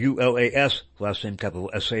 That's U-L-A-S, last name capital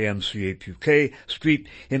S-A-M-C-H-U-K, Street,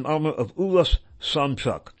 in honor of Ulas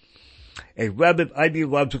Samchuk, a rabid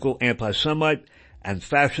ideological anti-Semite and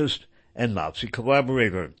fascist and Nazi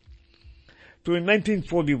collaborator. During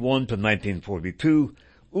 1941 to 1942,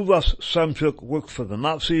 Ulas Samchuk worked for the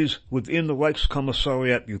Nazis within the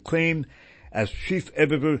Reichskommissariat Ukraine as chief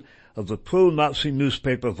editor of the pro-Nazi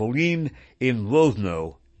newspaper Volyn in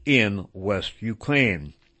Rovno in West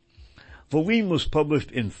Ukraine. Volyn was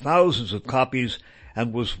published in thousands of copies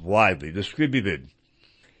and was widely distributed.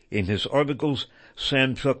 In his articles,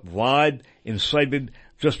 Samchuk lied, incited,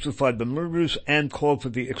 justified the murders, and called for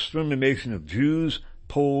the extermination of Jews,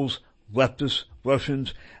 Poles, leftists,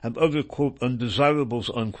 Russians, and other, quote, undesirables,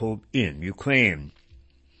 unquote, in Ukraine.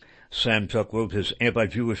 Samchuk wrote his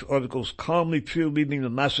anti-Jewish articles calmly cheerleading the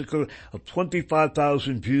massacre of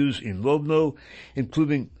 25,000 Jews in Rovno,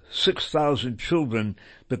 including 6,000 children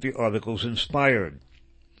that the articles inspired.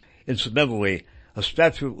 Incidentally, a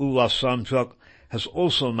statue of Ulas Samchuk has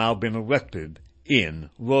also now been erected in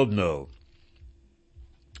Rovno.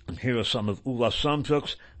 And here are some of Ulas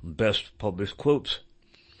Samchuk's best published quotes.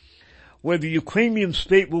 Where the Ukrainian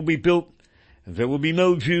state will be built, there will be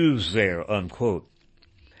no Jews there, unquote.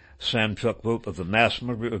 Samchuk wrote of the mass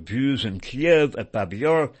murder of Jews in Kiev at Babi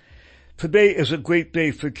Yar, today is a great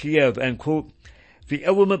day for Kiev, and, quote, the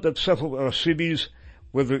element that settled our cities,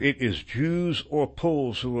 whether it is Jews or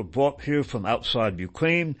Poles who were brought here from outside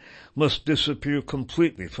Ukraine, must disappear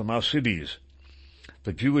completely from our cities.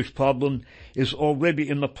 The Jewish problem is already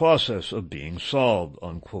in the process of being solved,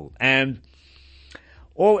 unquote. And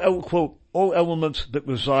all elements that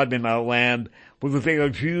reside in our land, whether they are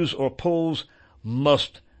Jews or Poles,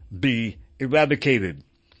 must be eradicated.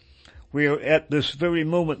 We are at this very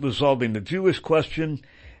moment resolving the Jewish question,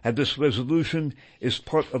 and this resolution is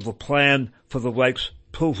part of the plan for the Reich's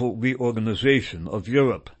total reorganization of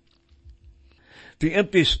Europe. The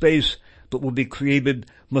empty space that will be created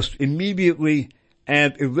must immediately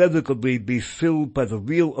and irrevocably be filled by the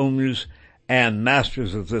real owners and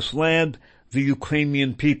masters of this land, the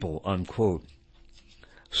Ukrainian people, unquote.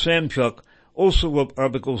 Samchuk also wrote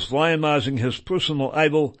articles lionizing his personal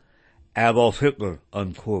idol, Adolf Hitler,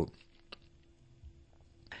 unquote.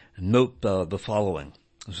 note the following.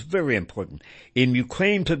 It's very important. In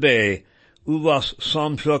Ukraine today, Ulas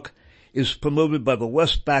Samchuk is promoted by the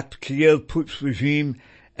West-backed Kiev Putsch regime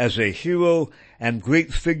as a hero and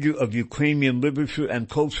great figure of Ukrainian literature and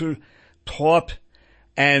culture, taught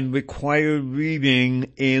and required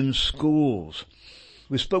reading in schools.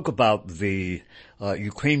 We spoke about the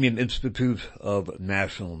Ukrainian Institute of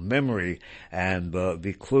National Memory and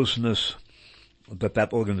the closeness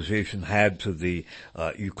that organization had to the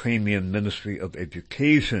Ukrainian Ministry of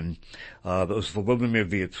Education. That was Volodymyr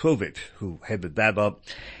Vyatrovich who headed that up.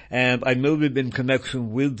 And I noted in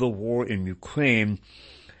connection with the war in Ukraine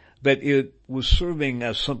that it was serving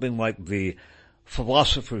as something like the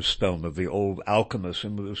philosopher's stone of the old alchemists,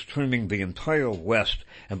 and was turning the entire West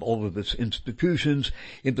and all of its institutions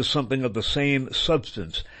into something of the same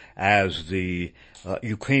substance as the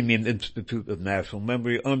Ukrainian Institute of National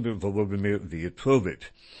Memory under Volodymyr Vyatrovich.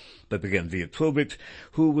 But again, Vyatrovich,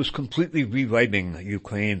 who was completely rewriting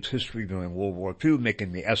Ukraine's history during World War II,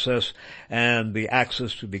 making the SS and the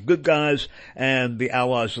Axis to be good guys, and the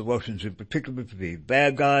Allies, the Russians in particular, to be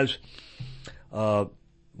bad guys.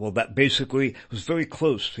 Well, that basically was very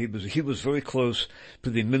close. He was very close to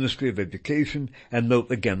the Ministry of Education. And note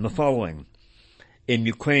again the following. In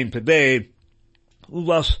Ukraine today,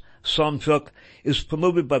 Ulas Samchuk is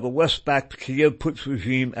promoted by the West-backed Kiev Putsch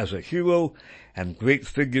regime as a hero and great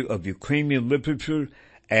figure of Ukrainian literature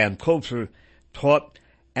and culture, taught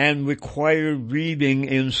and required reading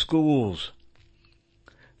in schools.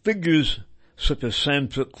 Figures such as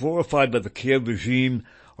Samchuk, glorified by the Kiev regime,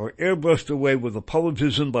 are airbrushed away with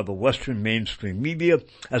apologism by the Western mainstream media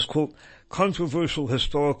as, quote, controversial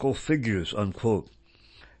historical figures, unquote.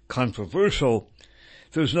 Controversial,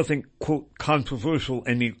 there's nothing, quote, controversial,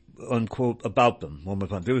 unquote, about them. One more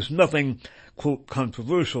time. There is nothing, quote,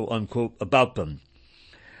 controversial, unquote, about them.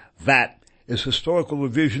 That is historical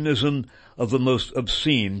revisionism of the most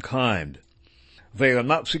obscene kind. They are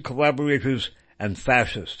Nazi collaborators and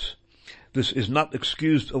fascists. This is not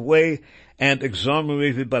excused away and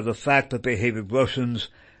exonerated by the fact that they hated Russians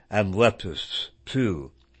and leftists,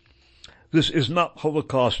 too. This is not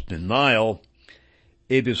Holocaust denial.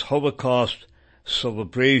 It is Holocaust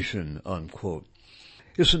celebration, unquote.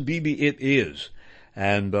 Yes, indeed it is.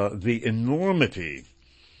 And the enormity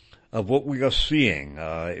of what we are seeing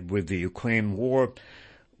with the Ukraine war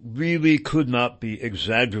really could not be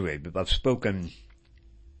exaggerated. I've spoken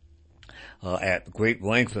at great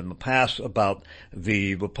length in the past about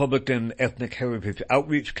the Republican Ethnic Heritage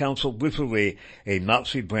Outreach Council, literally a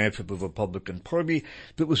Nazi branch of the Republican Party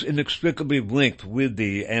that was inextricably linked with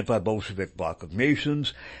the anti-Bolshevik bloc of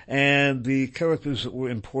nations, and the characters that were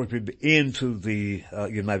imported into the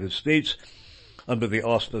United States under the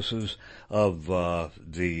auspices of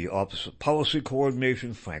the Office of Policy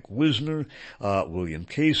Coordination, Frank Wisner, William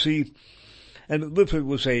Casey, and it literally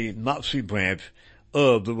was a Nazi branch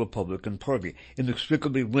of the Republican Party,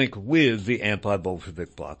 inextricably linked with the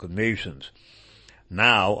anti-Bolshevik bloc of nations.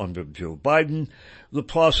 Now, under Joe Biden, the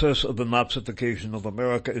process of the Nazification of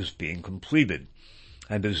America is being completed,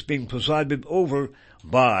 and is being presided over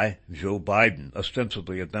by Joe Biden,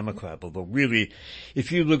 ostensibly a Democrat, although really,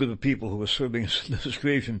 if you look at the people who are serving his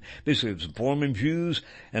administration, basically it's Mormon Jews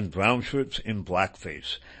and brown shirts in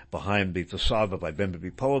blackface behind the facade of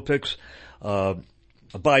identity politics.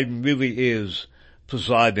 Biden really is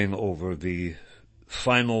presiding over the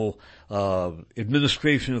final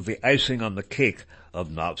administration of the icing on the cake of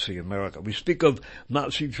Nazi America. We speak of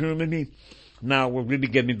Nazi Germany. Now we're really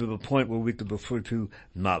getting to the point where we could refer to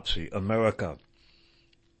Nazi America.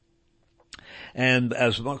 And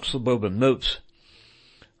as Max Sloboda notes,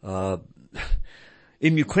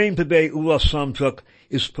 in Ukraine today, Ulas Samchuk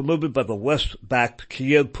is promoted by the West-backed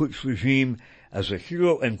Kiev Putsch regime as a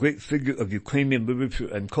hero and great figure of Ukrainian literature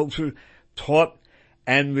and culture, taught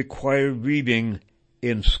and required reading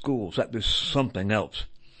in schools. That is something else.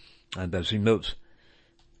 And as he notes,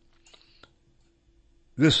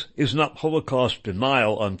 this is not Holocaust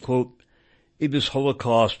denial, unquote. It is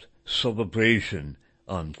Holocaust celebration,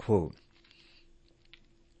 unquote.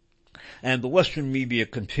 And the Western media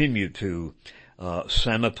continue to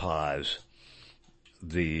sanitize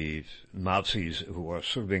the Nazis who are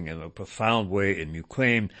serving in a profound way in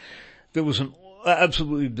Ukraine. There was an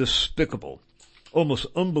absolutely despicable, almost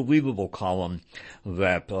unbelievable column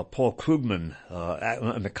that Paul Krugman,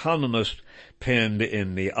 an economist, penned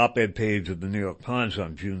in the op-ed page of the New York Times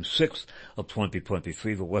on June 6th of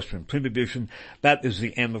 2023, the Western print edition. That is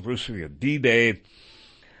the anniversary of D-Day,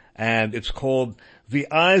 and it's called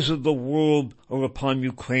 "The Eyes of the World Are Upon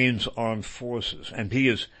Ukraine's Armed Forces." And he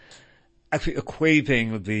is actually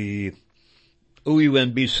equating the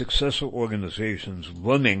OUN's successor organizations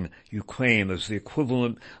running Ukraine as the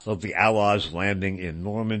equivalent of the Allies landing in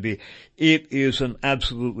Normandy. It is an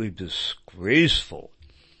absolutely disgraceful,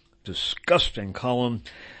 disgusting column,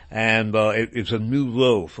 and it's a new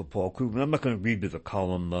low for Paul Krugman. I'm not going to read you the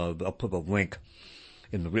column. I'll put a link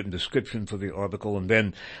in the written description for the article. And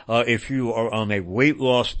then if you are on a weight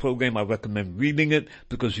loss program, I recommend reading it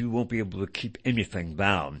because you won't be able to keep anything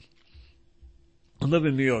down.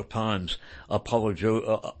 Another New York Times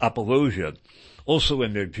apologia, also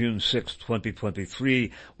in their June 6,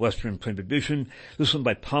 2023 Western print edition. This one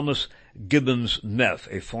by Thomas Gibbons Neff,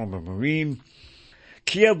 a former Marine.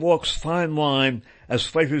 Kiev walks fine line as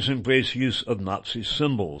fighters embrace use of Nazi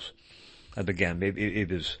symbols. And again,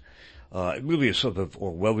 it is really a sort of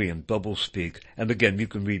Orwellian doublespeak. And again, you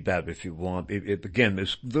can read that if you want. It again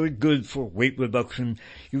is very good for weight reduction.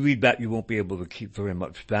 You read that, you won't be able to keep very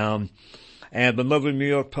much down. And another New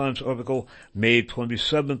York Times article, May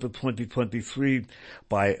 27th of 2023,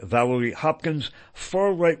 by Valerie Hopkins.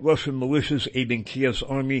 Far-right Russian militias aiding Kiev's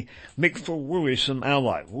army make for worrisome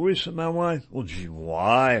ally. Worrisome ally? Well, gee,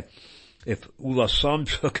 why? If Ula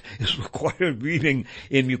Samchuk is required reading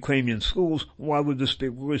in Ukrainian schools, why would this be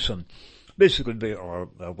worrisome? Basically, they are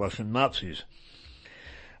Russian Nazis.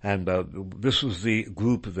 And this was the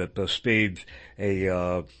group that staged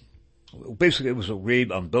basically it was a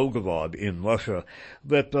raid on Belgorod in Russia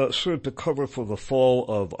that served to cover for the fall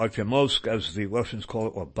of Artyomovsk, as the Russians call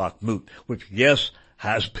it, or Bakhmut, which, yes,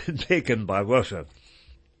 has been taken by Russia.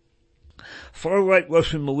 Far-right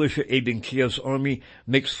Russian militia aiding Kiev's army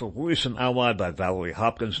makes for worrisome ally, by Valerie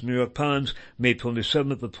Hopkins, New York Times, May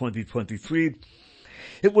 27th of 2023.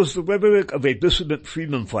 It was the rhetoric of a dissident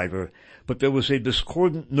freedom fighter, but there was a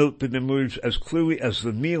discordant note that emerged as clearly as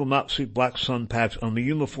the neo-Nazi black sun patch on the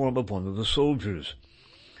uniform of one of the soldiers.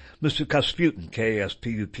 Mr. Kasputin,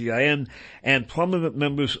 K-A-S-P-U-T-I-N, and prominent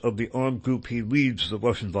members of the armed group he leads, the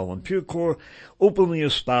Russian Volunteer Corps, openly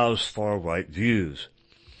espouse far-right views.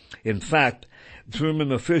 In fact,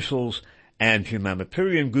 German officials and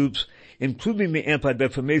humanitarian groups, including the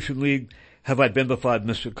Anti-Defamation League, have identified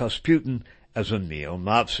Mr. Kasputin as a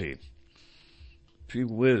neo-Nazi. Gee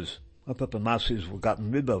whiz. I thought the Nazis were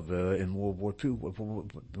gotten rid of in World War II. What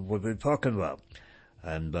were they talking about?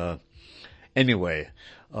 And anyway,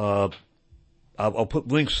 I'll put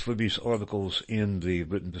links for these articles in the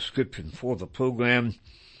written description for the program.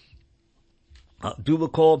 Do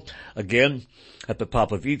recall, again, at the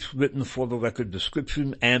top of each written for the record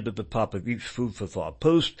description and at the top of each food for thought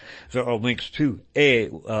post, there are links to the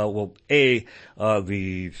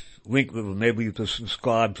link that will enable you to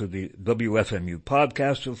subscribe to the WFMU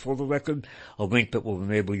podcast for the record, a link that will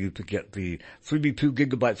enable you to get the 32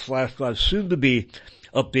 gigabyte flash drive, soon to be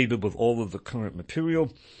updated with all of the current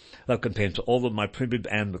material. That contains all of my printed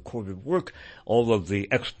and recorded work, all of the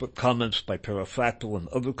expert comments by Parafractal and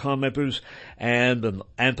other commenters, and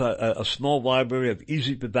a small library of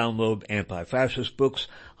easy-to-download anti-fascist books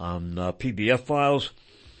on PDF files.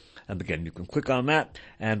 And again, you can click on that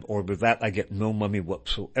and order that. I get no money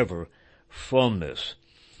whatsoever from this.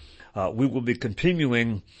 We will be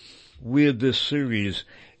continuing with this series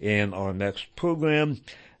in our next program.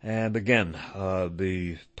 And again,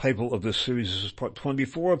 the title of this series is part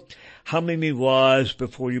 24, How Many Lies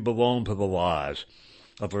Before You Belong to the Lies?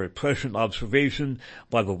 A very prescient observation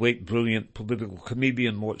by the late brilliant political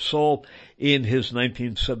comedian Mort Saul in his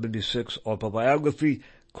 1976 autobiography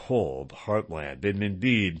called Heartland. And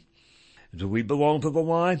indeed, do we belong to the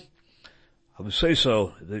lie? I would say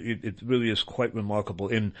so. It really is quite remarkable.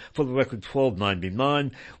 For the record,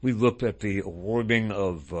 1299, we looked at the awarding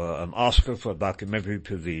of an Oscar for a documentary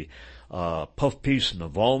to the puff piece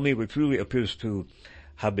Navalny, which really appears to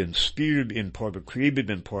have been steered in part or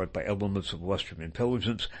created in part by elements of Western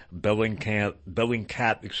intelligence, Bellingcat,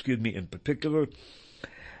 in particular.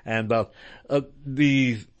 And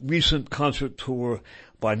the recent concert tour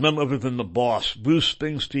by none other than the boss, Bruce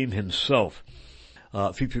Springsteen himself,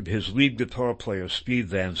 featured his lead guitar player, Steve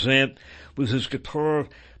Van Zandt, with his guitar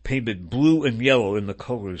painted blue and yellow in the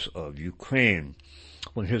colors of Ukraine.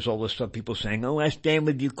 When here's all this stuff, people saying, oh, I stand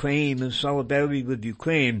with Ukraine and solidarity with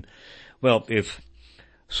Ukraine. Well, if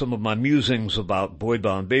some of my musings about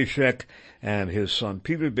Boydan Beshek and his son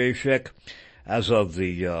Peter Beshek, as of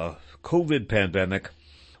the COVID pandemic,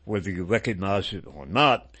 whether you recognize it or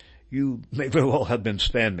not, you may very well have been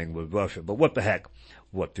standing with Russia. But what the heck?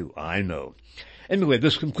 What do I know? Anyway,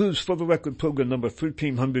 this concludes For the Record program number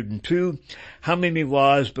 1302, How Many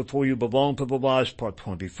Lies Before You Belong to the Lies, part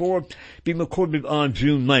 24, being recorded on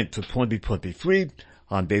June 9th of 2023.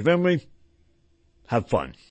 I'm Dave Emery. Have fun.